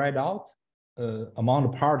spread out among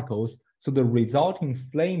the particles. So the resulting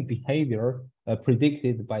flame behavior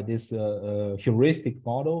predicted by this heuristic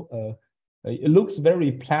model, it looks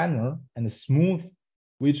very planar and smooth,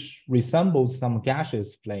 which resembles some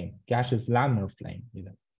gaseous flame, gaseous laminar flame.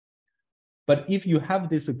 But if you have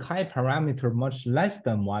this chi parameter much less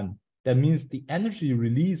than 1, that means the energy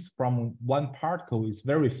released from one particle is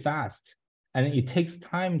very fast, and it takes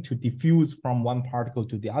time to diffuse from one particle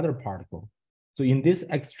to the other particle. So in this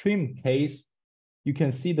extreme case, you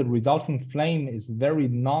can see the resulting flame is very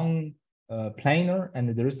non-planar,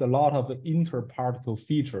 and there is a lot of interparticle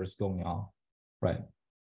features going on, right?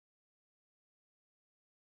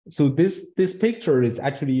 So this picture is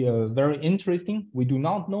actually very interesting. We do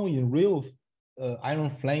not know in real iron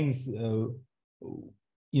flames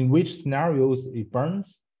in which scenarios it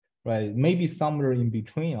burns, right? Maybe somewhere in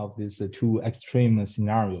between of these two extreme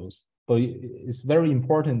scenarios. But it's very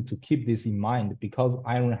important to keep this in mind because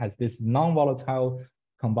iron has this non-volatile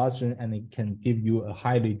combustion and it can give you a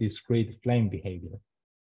highly discrete flame behavior.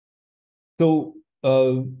 So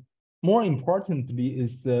more importantly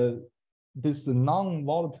is this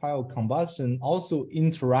non-volatile combustion also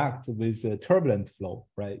interact with turbulent flow,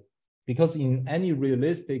 right? Because in any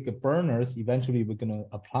realistic burners, eventually we're going to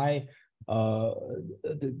apply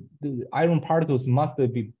the iron particles must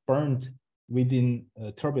be burned within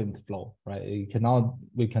turbulent flow, right? We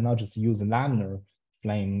cannot just use a laminar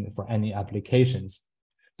flame for any applications.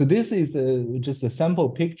 So this is just a sample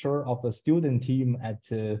picture of a student team at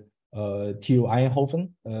TU Eindhoven.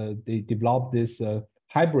 They developed this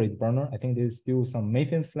hybrid burner. I think there's still some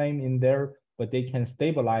methane flame in there, but they can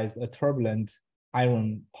stabilize a turbulent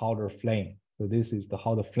iron powder flame. So this is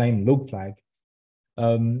how the flame looks like.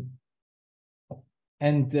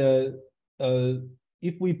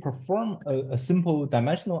 If we perform a simple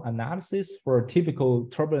dimensional analysis for a typical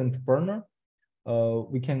turbulent burner,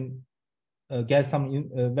 we can get some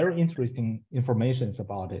very interesting information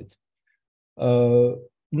about it.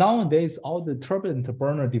 Nowadays, all the turbulent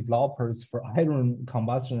burner developers for iron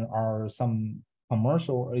combustion are some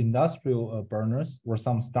commercial or industrial burners or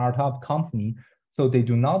some startup company. So they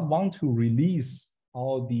do not want to release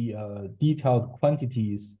all the detailed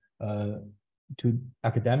quantities to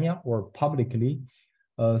academia or publicly.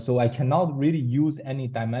 So I cannot really use any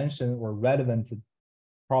dimension or relevant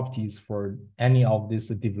properties for any of this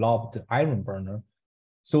developed iron burner.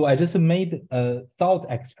 So I just made thought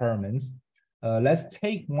experiments. Let's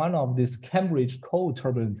take one of this Cambridge coal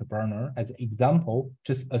turbulent burner as an example.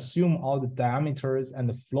 Just assume all the diameters and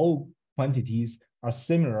the flow quantities are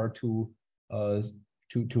similar to an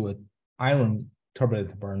iron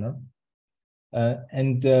turbulent burner.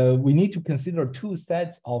 We need to consider two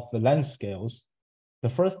sets of length scales. The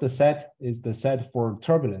first set is the set for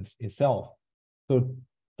turbulence itself. So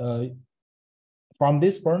from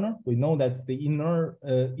this burner, we know that the inner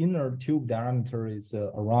tube diameter is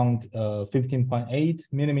around 15.8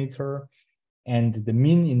 millimeter, and the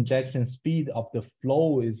mean injection speed of the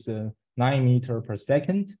flow is 9 meters per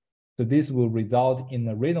second. So this will result in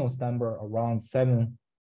a Reynolds number around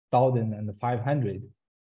 7,500.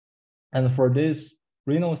 And for this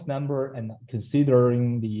Reynolds number and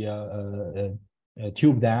considering the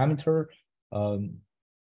tube diameter,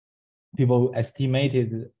 people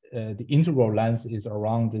estimated the integral length is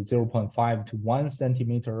around 0.5 to 1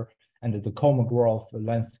 centimeter, and the Kolmogorov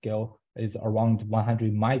length scale is around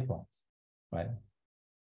 100 microns, right?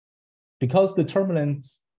 Because the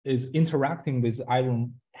turbulence is interacting with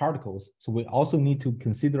iron particles, so we also need to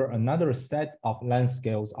consider another set of length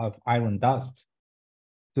scales of iron dust.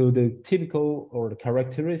 So the typical or the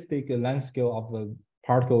characteristic length scale of the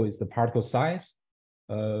particle is the particle size.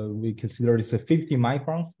 We consider this 50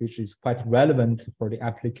 microns, which is quite relevant for the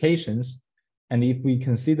applications. And if we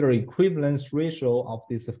consider equivalence ratio of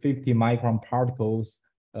these 50 micron particles,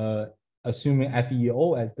 assuming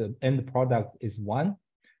FeO as the end product is 1,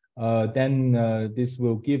 then this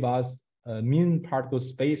will give us a mean particle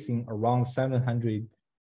spacing around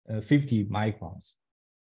 750 microns.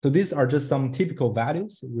 So these are just some typical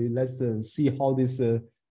values. Let's see how these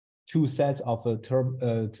two sets of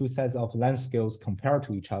length scales compare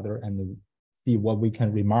to each other and see what we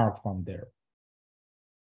can remark from there.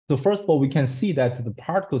 So first of all, we can see that the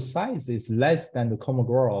particle size is less than the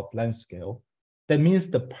Kolmogorov length scale. That means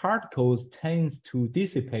the particles tends to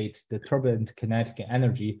dissipate the turbulent kinetic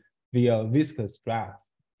energy via viscous drag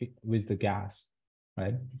with the gas,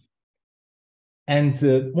 right?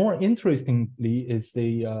 And more interestingly is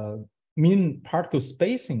the mean particle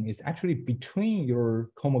spacing is actually between your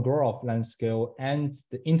Kolmogorov length scale and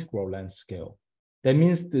the integral length scale. That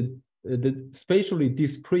means the spatially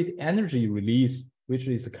discrete energy release which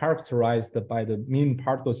is characterized by the mean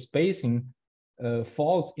particle spacing,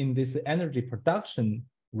 falls in this energy production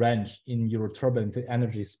range in your turbulent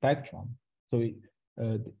energy spectrum. So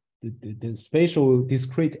the spatial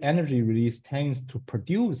discrete energy release tends to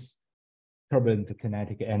produce turbulent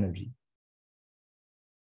kinetic energy.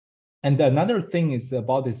 And another thing is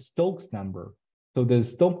about the Stokes number. So the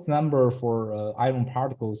Stokes number for iron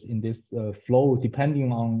particles in this flow,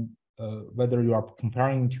 depending on whether you are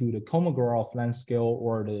comparing to the Kolmogorov length scale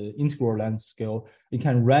or the integral length scale, it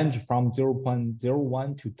can range from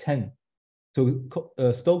 0.01 to 10. So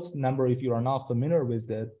Stokes number, if you are not familiar with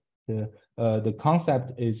the concept,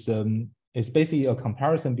 is basically a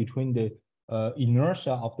comparison between the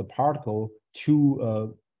inertia of the particle to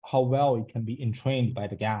how well it can be entrained by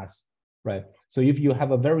the gas, right? So if you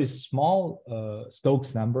have a very small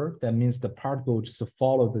Stokes number, that means the particle just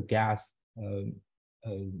follow the gas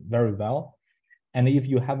very well. And if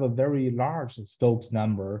you have a very large Stokes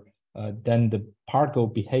number, then the particle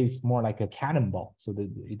behaves more like a cannonball. So that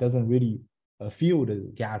it doesn't really feel the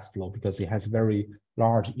gas flow because it has very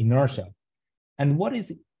large inertia. And what is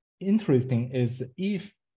interesting is if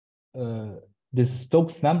this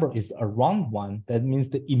Stokes number is around 1, that means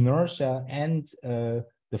the inertia and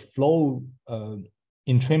the flow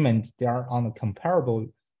entrainment, they are on a comparable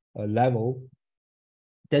level,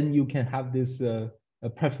 then you can have this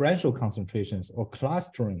preferential concentrations or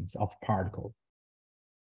clusterings of particles.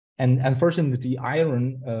 And unfortunately,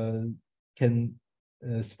 iron can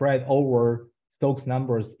spread over Stokes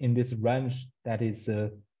numbers in this range that is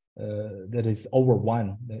over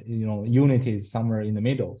 1. Unity is somewhere in the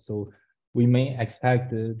middle. So we may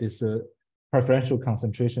expect this preferential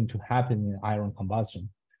concentration to happen in iron combustion.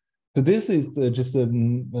 So this is just a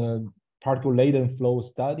particle laden flow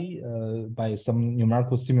study by some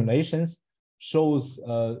numerical simulations, shows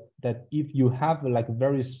that if you have like a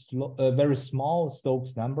very small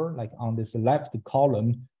Stokes number, like on this left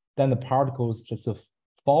column, then the particles just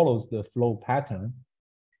follows the flow pattern.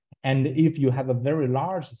 And if you have a very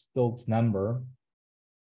large Stokes number,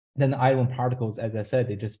 then the iron particles, as I said,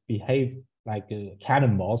 they just behave like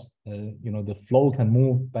cannonballs. The flow can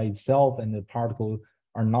move by itself and the particles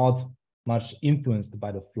are not much influenced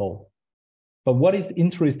by the flow. But what is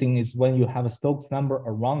interesting is when you have a Stokes number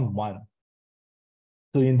around 1.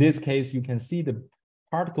 So in this case, you can see the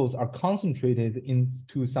particles are concentrated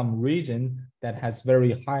into some region that has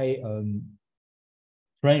very high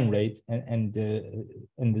strain rate, and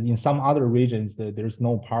in some other regions there's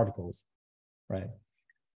no particles, right?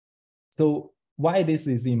 So why this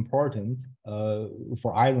is important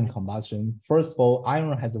for iron combustion? First of all,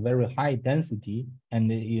 iron has a very high density,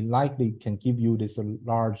 and it likely can give you this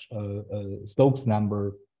large Stokes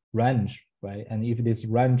number range, right? And if this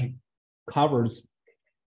range covers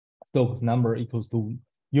Stokes number equals to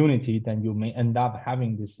unity, then you may end up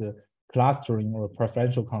having this clustering or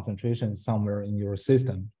preferential concentration somewhere in your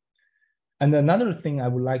system. And another thing I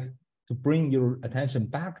would like to bring your attention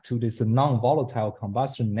back to this non-volatile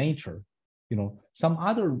combustion nature. Some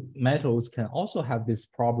other metals can also have this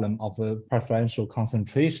problem of a preferential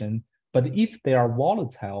concentration, but if they are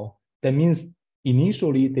volatile, that means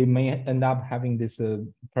initially they may end up having this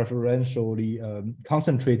preferentially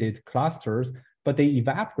concentrated clusters, but they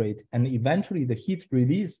evaporate, and eventually the heat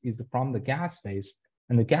release is from the gas phase,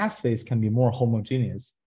 and the gas phase can be more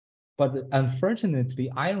homogeneous. But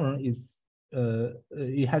unfortunately, iron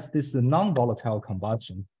it has this non-volatile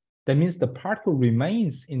combustion. That means the particle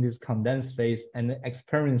remains in this condensed phase and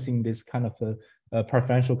experiencing this kind of a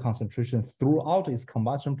preferential concentration throughout its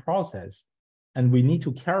combustion process. And we need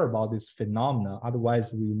to care about this phenomena,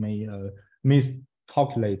 otherwise we may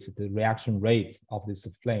miscalculate the reaction rates of this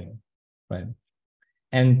flame, right?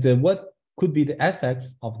 And what could be the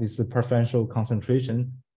effects of this preferential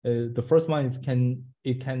concentration? The first one is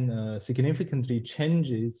it can significantly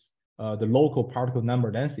changes the local particle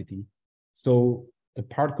number density. So the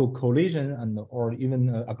particle collision or even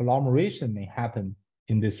agglomeration may happen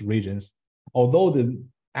in these regions. Although the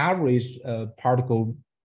average particle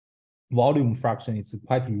volume fraction is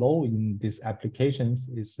quite low in these applications,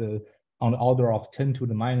 is on the order of 10 to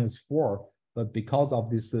the minus 4. But because of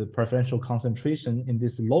this preferential concentration in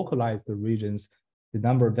these localized regions, the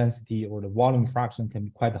number density or the volume fraction can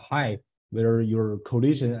be quite high, where your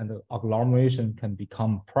collision and agglomeration can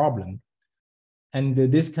become a problem. And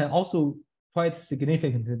this can also quite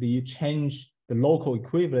significantly change the local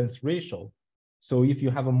equivalence ratio. So if you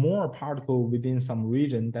have a more particle within some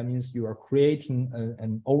region, that means you are creating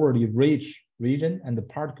an overly rich region, and the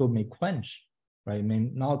particle may quench, right? May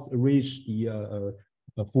not reach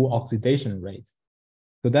the full oxidation rate.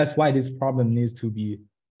 So that's why this problem needs to be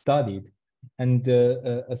studied. And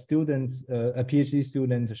a student, a PhD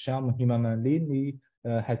student, Shyam Himamalini,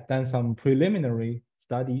 has done some preliminary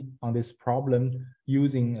study on this problem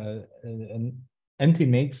using an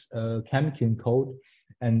anti-mix chemical code.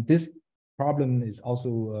 And this problem is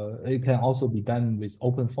also, it can also be done with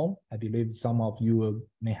OpenFOAM. I believe some of you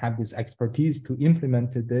may have this expertise to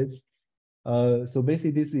implement this. So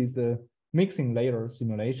basically, this is a mixing layer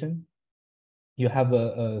simulation. You have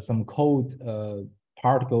some cold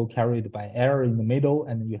particle carried by air in the middle,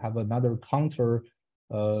 and you have another counter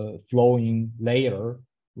flowing layer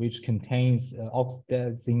which contains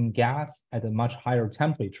oxidizing gas at a much higher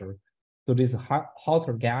temperature. So this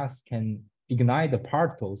hotter gas can ignite the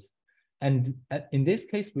particles. And in this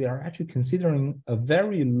case, we are actually considering a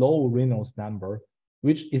very low Reynolds number,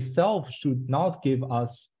 which itself should not give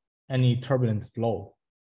us any turbulent flow.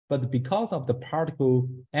 But because of the particle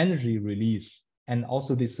energy release and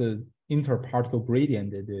also this interparticle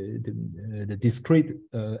gradient, the discrete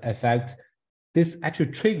effect, this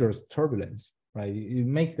actually triggers turbulence, right? It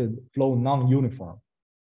makes the flow non-uniform.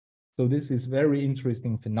 So this is very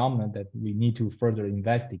interesting phenomenon that we need to further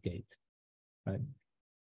investigate, right?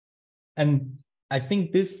 And I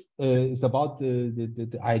think this is about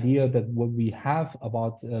the idea that what we have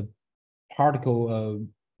about particle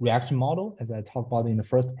reaction model, as I talked about in the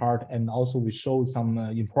first part, and also we showed some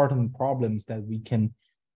important problems that we can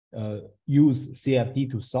use CFD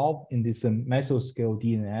to solve in this mesoscale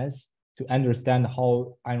DNS to understand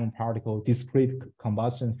how iron particle discrete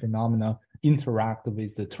combustion phenomena interact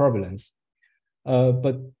with the turbulence.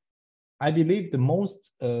 But I believe the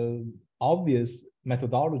most obvious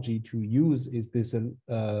methodology to use is this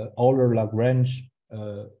Euler-Lagrange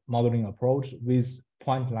modeling approach with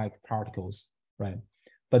point-like particles, right?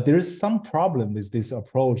 But there is some problem with this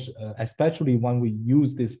approach, especially when we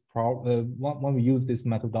use this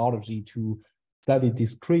methodology to study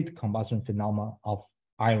discrete combustion phenomena of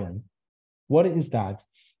iron. What is that?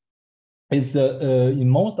 Is in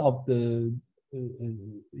most of the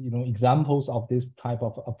examples of this type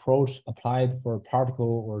of approach applied for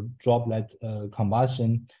particle or droplet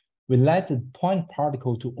combustion, we let the point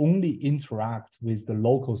particle to only interact with the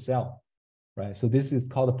local cell, right? So this is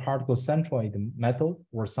called the particle centroid method,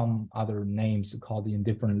 or some other names called in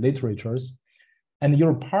different literatures. And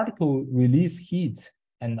your particle release heat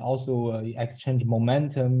and also exchange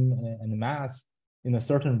momentum and mass in a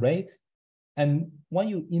certain rate. And when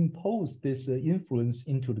you impose this influence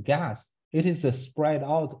into the gas, it is spread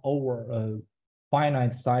out over a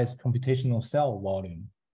finite size computational cell volume,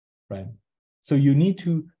 right? So you need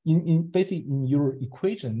to, basically in your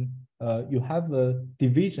equation, you have a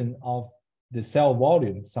division of the cell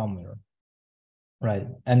volume somewhere, right?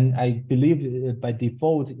 And I believe by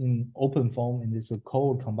default in OpenFOAM, in this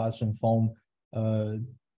cold combustion foam,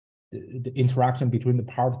 the interaction between the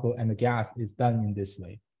particle and the gas is done in this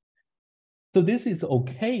way. So this is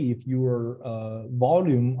okay if your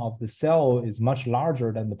volume of the cell is much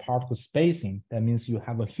larger than the particle spacing. That means you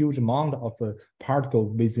have a huge amount of particle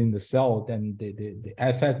within the cell, then the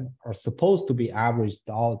effect are supposed to be averaged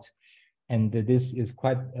out. And this is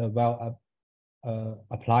quite well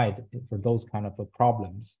applied for those kind of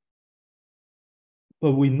problems.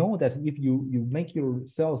 But we know that if you make your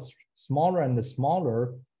cells smaller and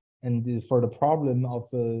smaller, and for the problem of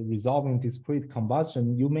resolving discrete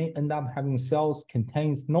combustion, you may end up having cells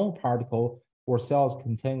contains no particle or cells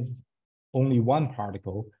contains only one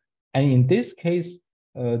particle. And in this case,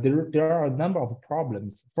 there are a number of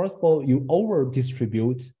problems. First of all, you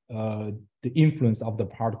over-distribute the influence of the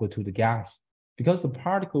particle to the gas, because the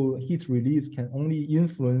particle heat release can only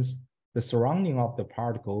influence the surrounding of the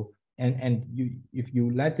particle. And if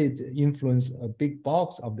you let it influence a big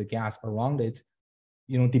box of the gas around it,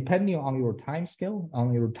 depending on your time scale,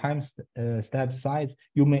 on your time step size,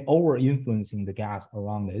 you may over-influencing the gas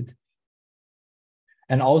around it.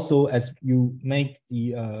 And also, as you make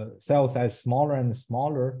the cell size smaller and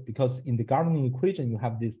smaller, because in the governing equation, you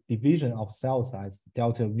have this division of cell size,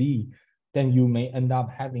 delta V, then you may end up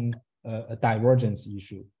having a divergence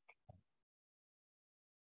issue.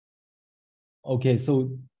 Okay,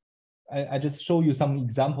 so I just show you some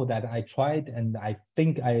example that I tried, and I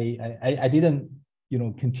think I didn't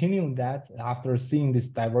continue that after seeing this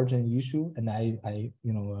divergent issue, and I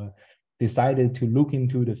decided to look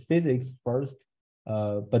into the physics first.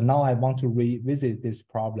 But now I want to revisit this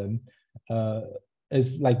problem.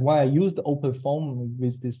 It's like when I used OpenFOAM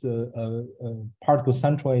with this particle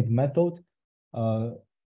centroid method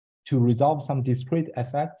to resolve some discrete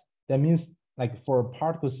effect. That means like for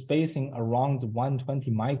particle spacing around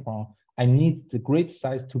 120 micron, I need the grid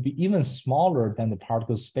size to be even smaller than the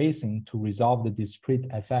particle spacing to resolve the discrete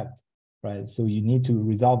effect. right? So you need to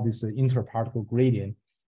resolve this interparticle gradient.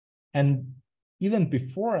 And even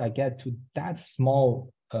before I get to that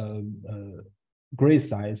small grid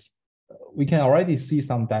size, we can already see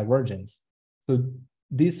some divergence. So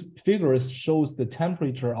these figures shows the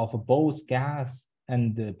temperature of both gas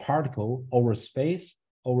and the particle over space,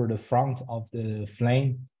 over the front of the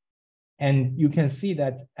flame. And you can see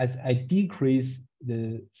that as I decrease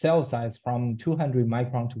the cell size from 200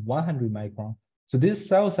 micron to 100 micron, so this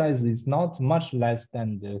cell size is not much less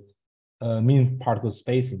than the mean particle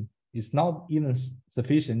spacing. It's not even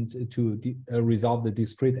sufficient to resolve the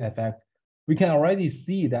discrete effect. We can already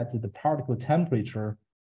see that the particle temperature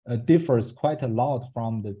differs quite a lot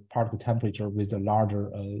from the particle temperature with a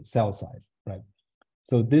larger cell size, right?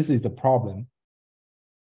 So this is the problem.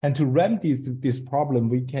 And to remedy this problem,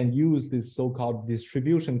 we can use this so-called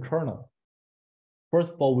distribution kernel.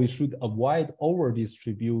 First of all, we should avoid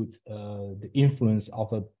over-distribute the influence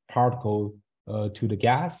of a particle to the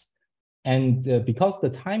gas. And because the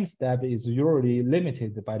time step is usually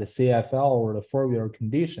limited by the CFL or the Fourier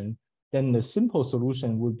condition, then the simple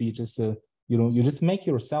solution would be just, you just make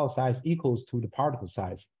your cell size equals to the particle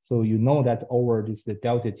size. So you know that over this, the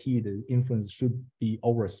delta T, the influence should be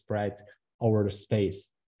overspread over the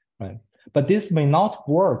space, right? But this may not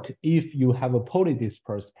work if you have a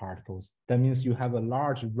polydispersed particles. That means you have a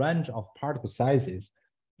large range of particle sizes.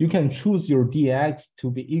 You can choose your dx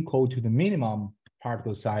to be equal to the minimum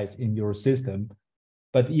particle size in your system.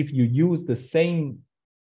 But if you use the same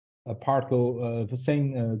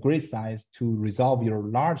grid size to resolve your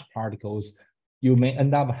large particles, you may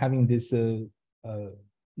end up having this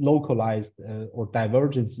localized or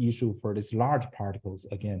divergence issue for these large particles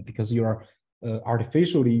again, because you are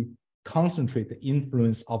artificially concentrate the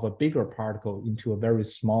influence of a bigger particle into a very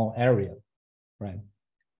small area, right?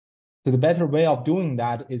 So the better way of doing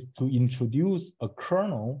that is to introduce a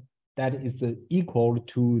kernel that is equal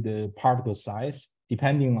to the particle size,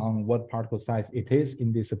 depending on what particle size it is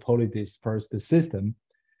in this polydispersed system.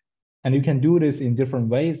 And you can do this in different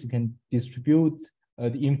ways. You can distribute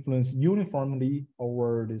the influence uniformly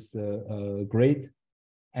over this grid.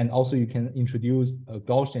 And also you can introduce a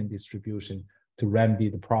Gaussian distribution to remedy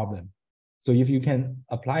the problem. So if you can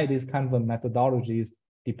apply this kind of methodologies,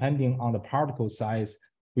 depending on the particle size,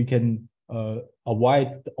 we can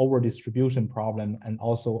avoid the over-distribution problem and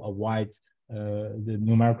also avoid the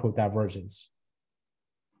numerical divergence.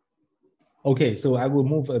 Okay, so I will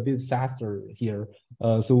move a bit faster here.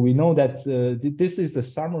 So we know that this is the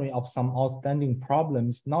summary of some outstanding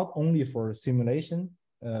problems, not only for simulation,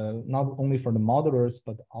 not only for the modelers,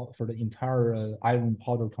 but for the entire iron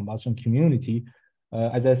powder combustion community.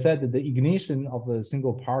 As I said, the ignition of the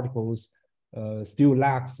single particles still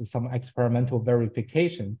lacks some experimental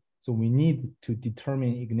verification. So we need to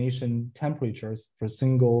determine ignition temperatures for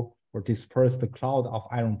single or dispersed cloud of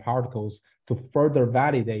iron particles to further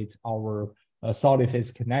validate our solid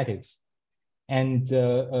phase kinetics. And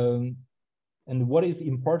what is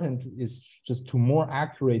important is just to more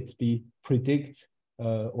accurately predict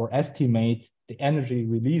or estimate the energy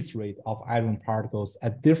release rate of iron particles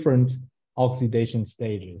at different oxidation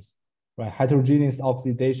stages, right? Heterogeneous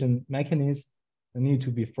oxidation mechanisms need to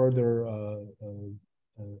be further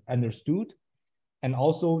understood. And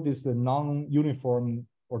also this non-uniform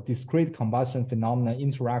or discrete combustion phenomena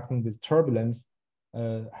interacting with turbulence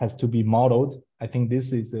has to be modeled. I think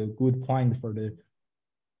this is a good point for the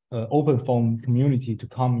OpenFOAM community to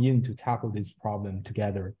come in to tackle this problem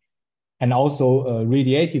together. And also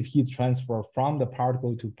radiative heat transfer from the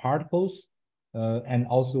particle to particles, and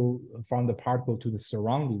also from the particle to the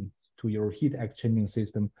surrounding, to your heat exchanging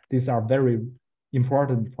system. These are very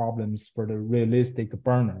important problems for the realistic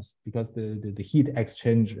burners, because the heat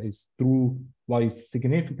exchange is through, what is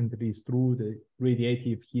significantly is through the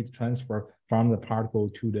radiative heat transfer from the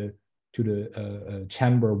particle to the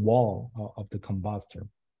chamber wall of the combustor.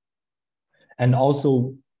 And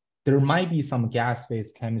also there might be some gas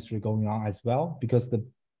phase chemistry going on as well, because the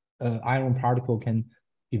iron particle can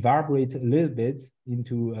evaporate a little bit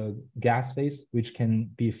into a gas phase, which can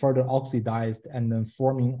be further oxidized and then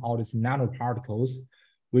forming all these nanoparticles,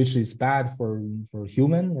 which is bad for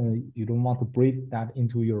human. You don't want to breathe that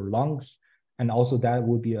into your lungs. And also that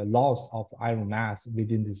would be a loss of iron mass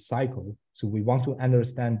within this cycle. So we want to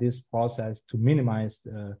understand this process to minimize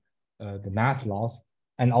the mass loss.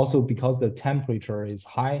 And also because the temperature is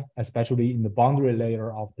high, especially in the boundary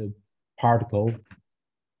layer of the particle,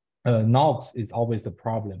 NOx is always the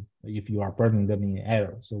problem if you are burning them in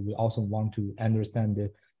air. So we also want to understand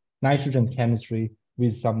the nitrogen chemistry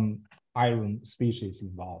with some iron species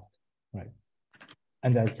involved, right?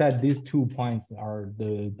 And I said these 2 points are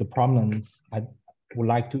the problems would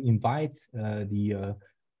like to invite the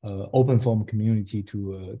OpenFOAM community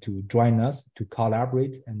to join us, to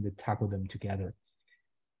collaborate and tackle them together.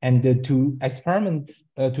 And to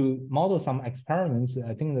model some experiments,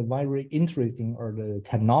 I think the very interesting or the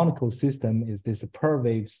canonical system is this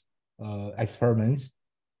PERWAVES experiments.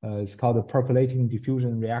 It's called the percolating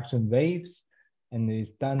diffusion reaction waves, and it's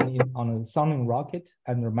done on a sounding rocket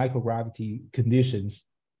under microgravity conditions.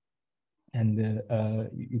 And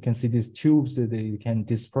you can see these tubes, they can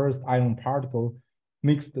disperse ion particle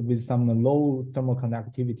mixed with some low thermal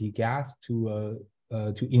conductivity gas to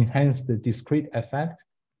enhance the discrete effect.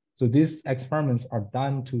 So these experiments are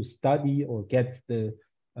done to study or get the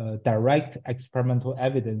direct experimental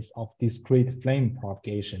evidence of discrete flame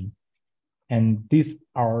propagation. And these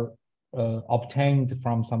are obtained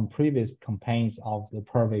from some previous campaigns of the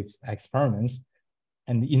PERWAVES experiments.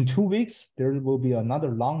 And in 2 weeks, there will be another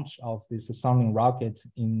launch of this sounding rocket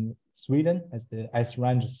in Sweden as the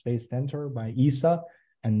Esrange Space Center by ESA.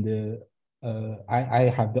 And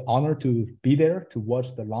I have the honor to be there to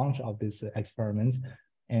watch the launch of this experiment.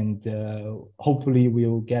 And hopefully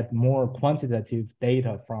we'll get more quantitative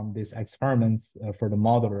data from these experiments for the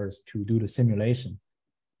modelers to do the simulation,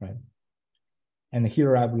 right? And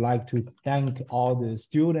here I would like to thank all the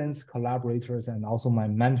students, collaborators, and also my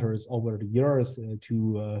mentors over the years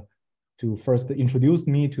to first introduce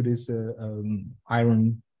me to this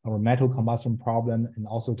iron or metal combustion problem. And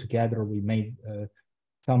also together we made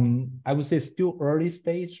some, I would say still early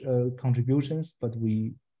stage contributions, but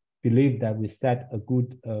we believe that we set a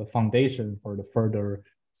good foundation for the further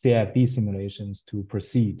CFD simulations to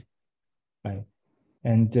proceed, right?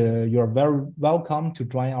 And you're very welcome to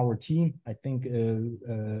join our team. I think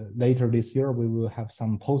later this year, we will have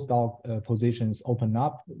some postdoc positions open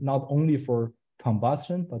up, not only for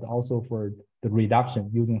combustion, but also for the reduction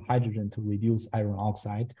using hydrogen to reduce iron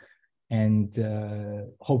oxide. And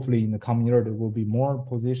hopefully in the coming year, there will be more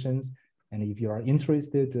positions. And if you are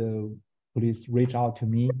interested, please reach out to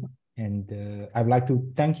me. And I'd like to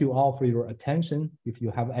thank you all for your attention. If you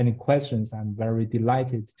have any questions, I'm very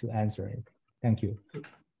delighted to answer it. Thank you.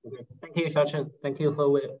 Okay. Thank you, XiaoCheng. Thank you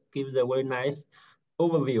for giving the very nice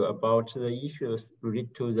overview about the issues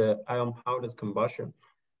related to the ion-powered combustion.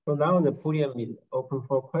 So now the podium is open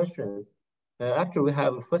for questions. Actually,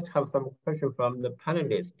 we first have some questions from the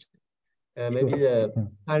panelists. Maybe the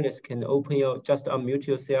panelists can just unmute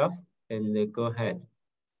yourself and go ahead.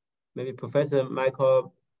 Maybe Professor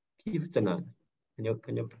Michael Piefzener, can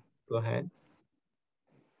you go ahead?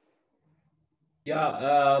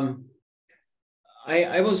 Yeah.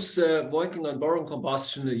 I was working on boron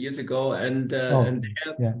combustion years ago, and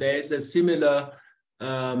there's a similar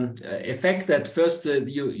effect that first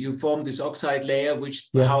you form this oxide layer, which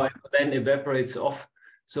however then evaporates off.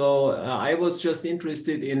 So I was just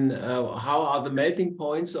interested in how are the melting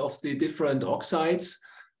points of the different oxides,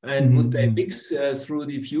 and would they mix through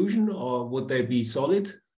diffusion, or would they be solid?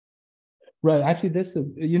 Right. Actually, that's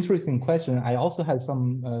an interesting question. I also had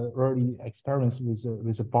some early experiments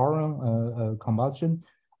with a boron combustion.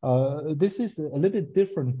 This is a little bit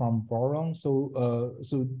different from boron. So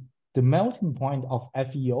the melting point of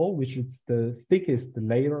FeO, which is the thickest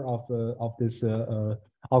layer of this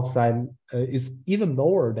oxide, is even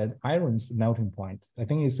lower than iron's melting point. I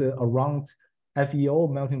think it's around FeO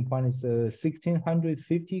melting point is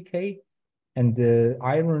 1650 K, and the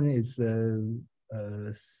iron is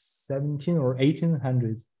 17 or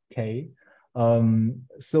 1800 K.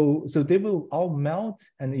 So they will all melt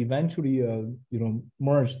and eventually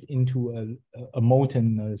merged into a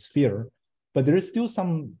molten sphere. But there is still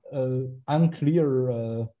some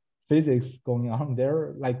unclear physics going on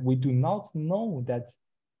there. Like, we do not know that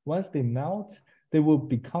once they melt, they will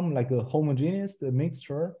become like a homogeneous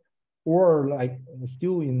mixture, or like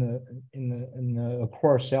still in a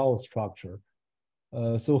core shell structure.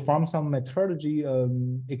 So from some metallurgy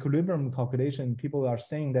equilibrium calculation, people are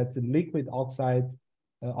saying that the liquid oxide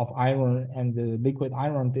of iron and the liquid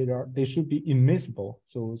iron, they should be immiscible.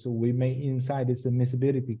 So we may inside this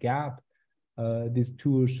immiscibility gap, these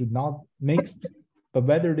two should not mix. But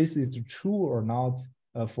whether this is true or not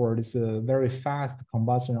for this very fast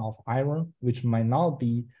combustion of iron, which might not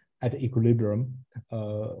be at equilibrium,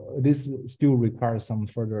 this still requires some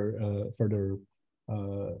further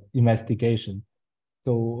investigation.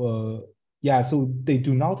 So so they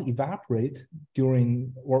do not evaporate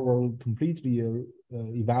during or completely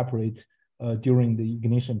evaporate during the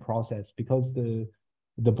ignition process, because the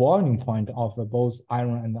boiling point of both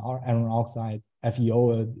iron and iron oxide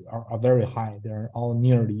FeO are very high. They're all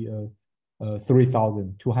nearly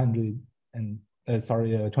 3,200 and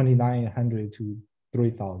 2,900 to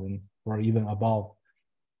 3,000 or even above.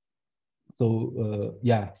 So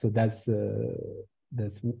yeah, so that's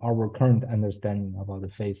our current understanding about the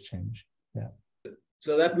phase change. Yeah.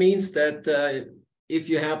 So that means that if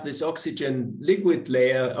you have this oxygen liquid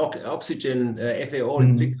layer, oxygen FAO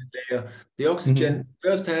liquid layer, the oxygen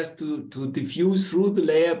first has to diffuse through the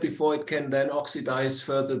layer before it can then oxidize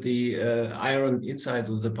further the iron inside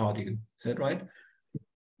of the particle. Is that right?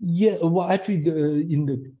 Yeah, well, actually,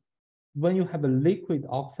 when you have a liquid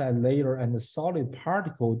oxide layer and a solid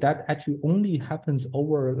particle, that actually only happens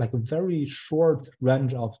over like a very short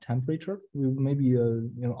range of temperature, maybe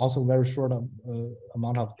also very short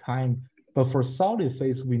amount of time. But for solid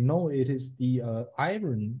phase, we know it is the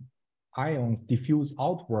iron ions diffuse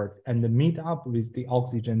outward and meet up with the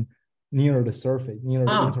oxygen near the surface, near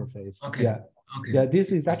the interface. Okay. Yeah. Okay. Yeah,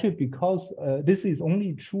 this is actually because this is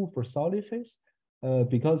only true for solid phase,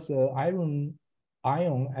 because iron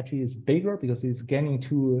ion actually is bigger because it's gaining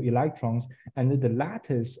 2 electrons, and the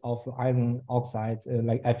lattice of iron oxides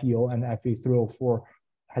like FeO and Fe3O4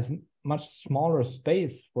 has much smaller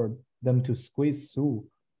space for them to squeeze through.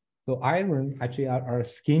 So iron actually are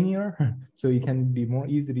skinnier, so it can be more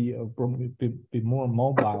easily be more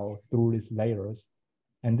mobile through these layers.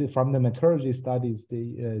 And from the metallurgy studies,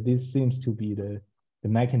 this seems to be the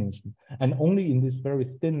mechanism. And only in this very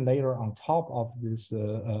thin layer on top of this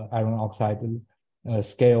iron oxide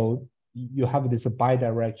scale, you have this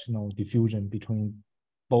bidirectional diffusion between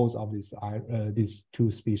both of these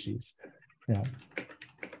two species. Yeah.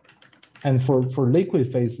 And for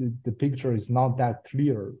liquid phase, the picture is not that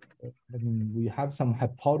clear. I mean, we have some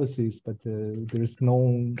hypotheses, but there is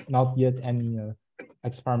not yet any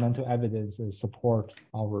experimental evidence support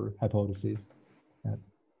our hypotheses. Yeah.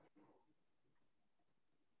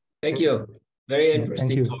 Thank you. Very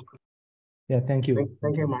interesting talk. Yeah, thank you.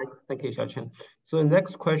 Thank you, Mike. Thank you, XiaoCheng. So the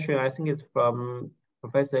next question, I think, is from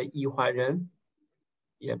Professor Ren.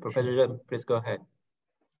 Yeah, Professor Ren, please go ahead.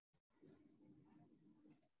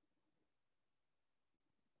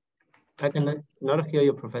 I cannot hear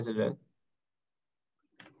you, Professor Ren.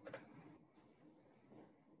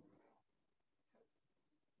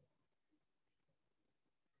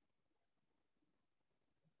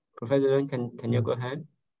 Professor Ren, can you go ahead?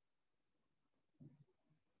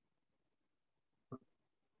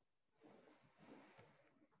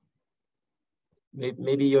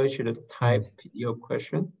 Maybe you should type your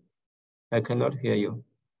question. I cannot hear you.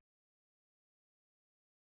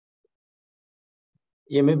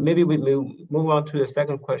 Yeah, maybe we move on to the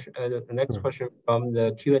second question, the next question from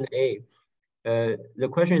the Q&A. The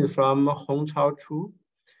question is from Hongchao Chu.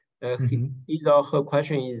 His or her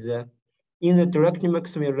question is, in the direct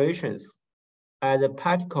numerical simulations, are the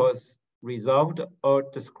particles resolved or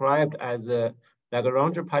described as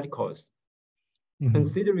Lagrange particles?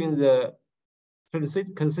 Considering that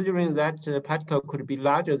the particle could be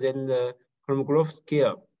larger than the chromograph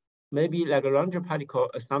scale, maybe Lagrange particle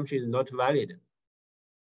assumption is not valid.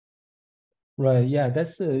 Right. Yeah,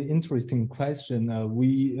 that's an interesting question.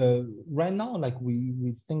 We right now, like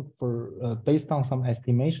we think for based on some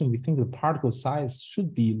estimation, we think the particle size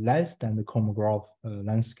should be less than the chromograph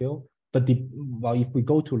length scale. But if we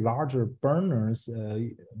go to larger burners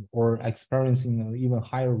or experiencing an even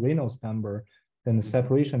higher Reynolds number, then the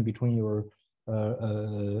separation between your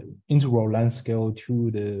integral length scale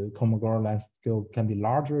to the chromograph length scale can be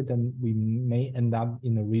larger. Then we may end up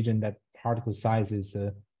in a region that particle size is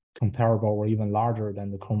comparable or even larger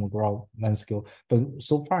than the chromograph length scale. But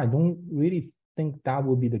so far, I don't really think that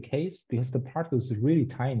would be the case because the particle is really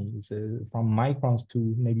tiny. It's from microns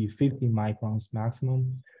to maybe 50 microns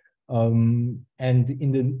maximum. And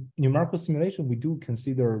in the numerical simulation, we do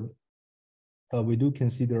consider a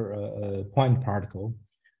point particle.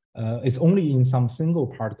 It's only in some single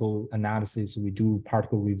particle analysis we do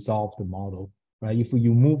particle resolve the model, right? If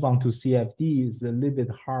you move on to CFD, it's a little bit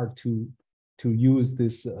hard to use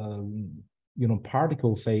this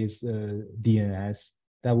particle phase DNS.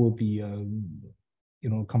 That will be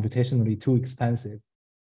computationally too expensive.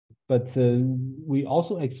 But we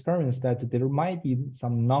also experienced that there might be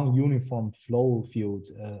some non-uniform flow field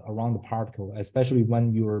around the particle, especially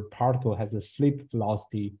when your particle has a slip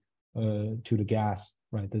velocity to the gas,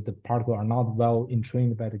 right? The particle are not well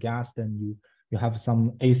entrained by the gas, then you have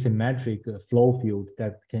some asymmetric flow field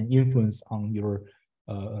that can influence on your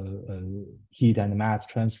heat and mass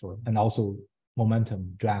transfer and also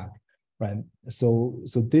momentum drag, right? So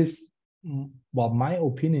this, well, my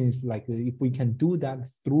opinion is like if we can do that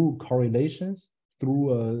through correlations,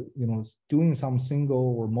 through doing some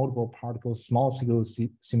single or multiple particles small scale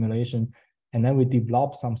simulation, and then we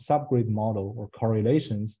develop some subgrid model or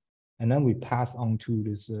correlations, and then we pass on to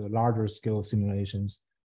this larger scale simulations.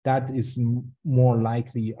 that is more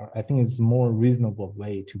likely, I think it's more reasonable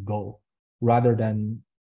way to go, rather than,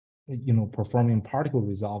 you know, performing particle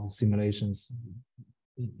resolved simulations.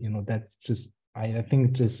 You know, that's just, I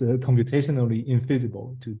think just computationally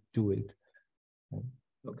infeasible to do it.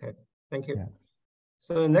 Okay, thank you. Yeah.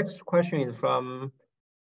 So the next question is from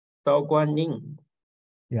Dao Guan Ning.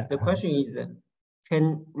 Yeah. The question is,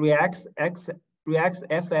 can React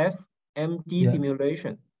FF MD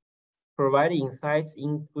simulation provide insights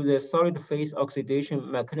into the solid phase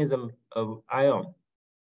oxidation mechanism of ion?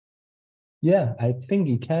 Yeah, I think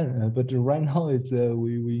it can, but right now is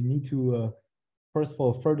we need to first of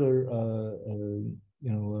all further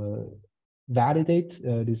validate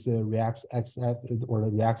this React XF or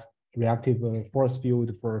the reactive force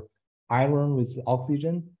field for iron with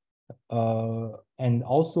oxygen, and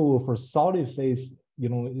also for solid phase, you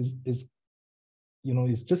know,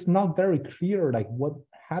 it's just not very clear like what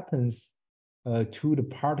happens to the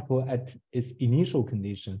particle at its initial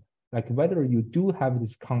condition, like whether you do have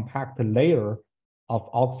this compact layer of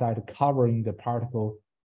oxide covering the particle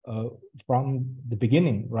from the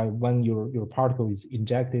beginning, right? When your particle is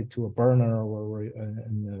injected to a burner, or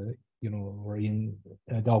or in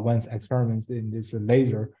Dao Guan's experiments in this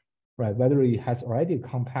laser, right? Whether it has already a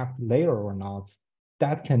compact layer or not,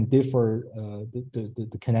 that can differ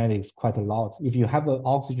the kinetics quite a lot. If you have an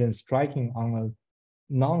oxygen striking on a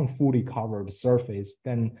non-fully covered surface,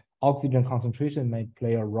 then oxygen concentration may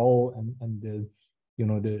play a role, and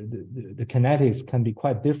the kinetics can be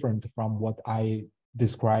quite different from what I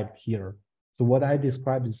described here. So what I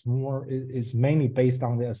described is mainly based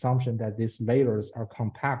on the assumption that these layers are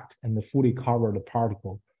compact and fully cover the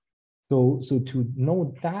particle. So to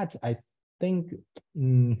know that, I think,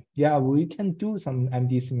 yeah, we can do some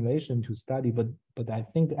MD simulation to study, but I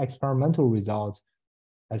think experimental results,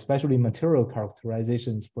 especially material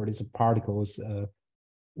characterizations for these particles,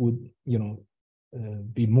 would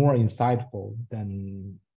be more insightful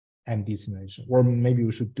than MD simulation. Or maybe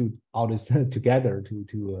we should do all this together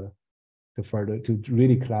to further to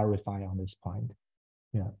really clarify on this point.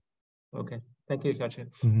 Yeah. Okay, thank you, XiaoCheng.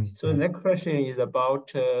 So the next question is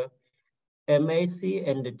about MAC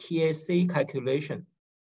and the TAC calculation.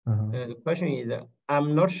 The question is,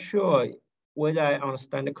 I'm not sure whether I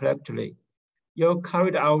understand correctly. You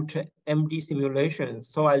carried out MD simulation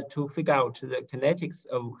so as to figure out the kinetics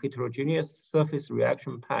of heterogeneous surface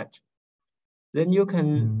reaction path. Then you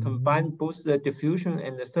can combine both the diffusion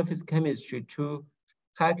and the surface chemistry to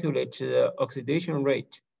calculate the oxidation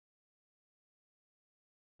rate.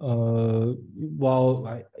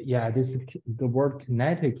 Well, yeah, the word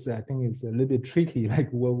kinetics, I think, is a little bit tricky. Like,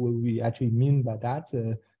 what would we actually mean by that?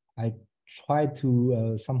 I try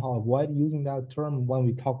to somehow avoid using that term when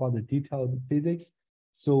we talk about the detailed physics.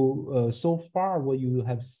 So so far, what you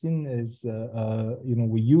have seen is,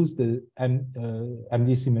 we use the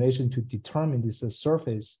MD simulation to determine this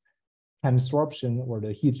surface absorption or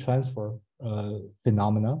the heat transfer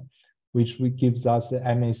phenomena, which gives us the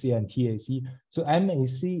MAC and TAC. So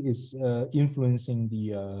MAC is influencing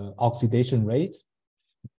the oxidation rate,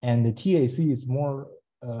 and the TAC is more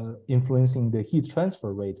influencing the heat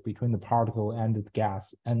transfer rate between the particle and the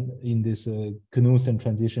gas, and in this Combustion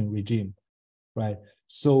transition regime, right?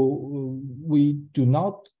 So we do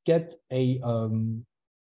not get a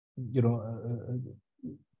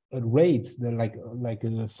rate that like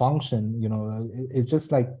a function. It's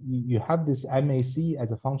just like you have this MAC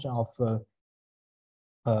as a function of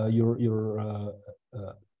your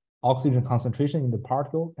oxygen concentration in the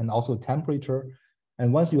particle and also temperature.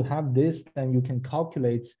 And once you have this, then you can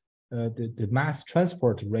calculate the mass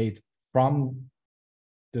transport rate from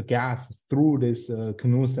the gas through this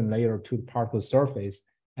Combustion layer to the particle surface.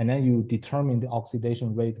 And then you determine the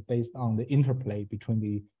oxidation rate based on the interplay between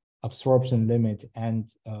the absorption limit and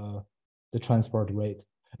the transport rate.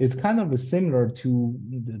 It's kind of similar to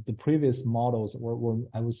the previous models, or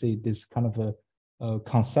I would say this kind of a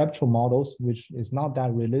conceptual models, which is not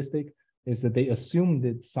that realistic, is that they assume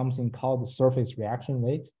that something called the surface reaction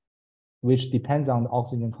rate, which depends on the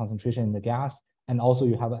oxygen concentration in the gas, and also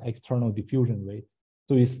you have an external diffusion rate.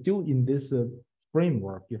 So it's still in this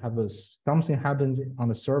framework. You have something happens on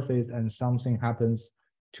the surface and something happens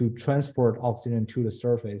to transport oxygen to the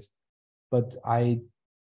surface. But I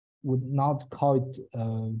would not call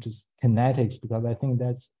it just kinetics, because I think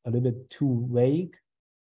that's a little bit too vague.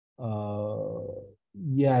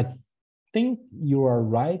 Yeah, I think you are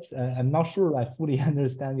right. I'm not sure I fully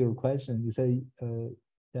understand your question. You say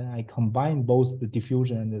that I combine both the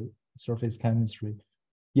diffusion and the surface chemistry.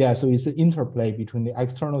 Yeah, so it's an interplay between the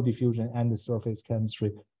external diffusion and the surface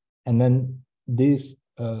chemistry. And then this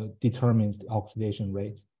determines the oxidation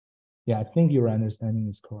rate. Yeah, I think your understanding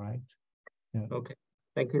is correct. Yeah. Okay,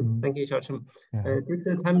 thank you. Thank you, XiaoCheng. Yeah. Due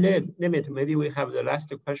to time limit, maybe we have the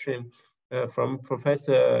last question from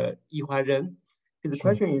Professor Ren. His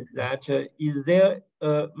question is that, is there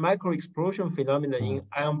a micro-explosion phenomenon in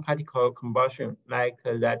ion particle combustion like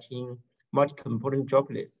that in multi-component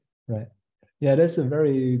droplets? Right. Yeah, that's a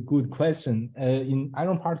very good question. In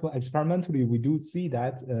ion particle experimentally, we do see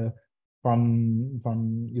that from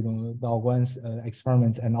Daoguan's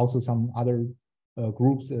experiments and also some other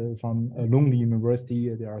groups from Lonely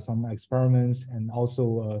University. There are some experiments, and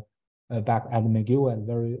also back at McGill at a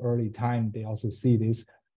very early time, they also see this.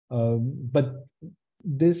 But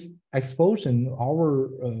this explosion,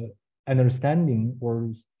 our understanding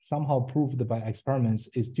or somehow proved by experiments,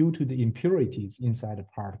 is due to the impurities inside the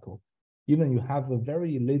particle. Even you have a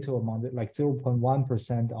very little amount, like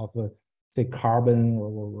 0.1% of say carbon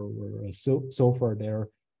or sulfur there,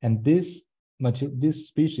 and this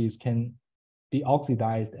species can be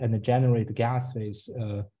oxidized and generate gas phase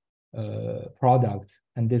product,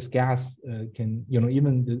 and this gas can,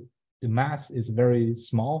 even the mass is very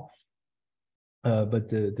small, but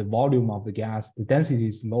the volume of the gas, the density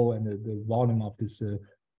is low, and the volume of this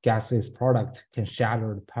gas phase product can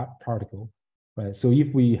shatter the particle. Right. So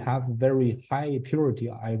if we have very high purity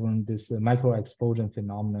iron, this micro explosion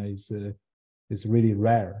phenomena is really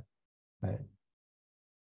rare. Right.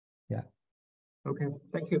 Yeah. Okay.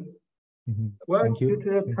 Thank you. Well, thank you. Due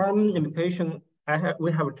to the time limitation,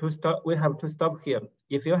 we have to stop here.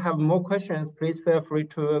 If you have more questions, please feel free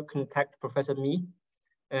to contact Professor Mi.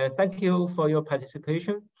 Thank you for your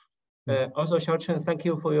participation. Also, XiaoCheng, thank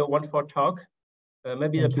you for your wonderful talk.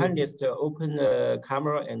 Maybe the panelists open the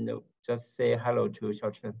camera and just say hello to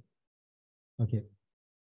XiaoCheng. Okay.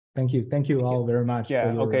 Thank you all very much.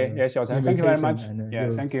 Yeah. Okay. Yeah, XiaoCheng. Thank you very much. Yeah.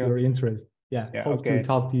 Thank you. Your interest. Yeah. Hope to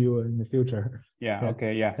talk to you in the future. Yeah.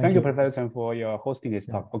 Okay. Yeah. Thank you, Professor, for your hosting this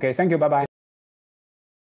talk. Okay. Thank you. Bye bye.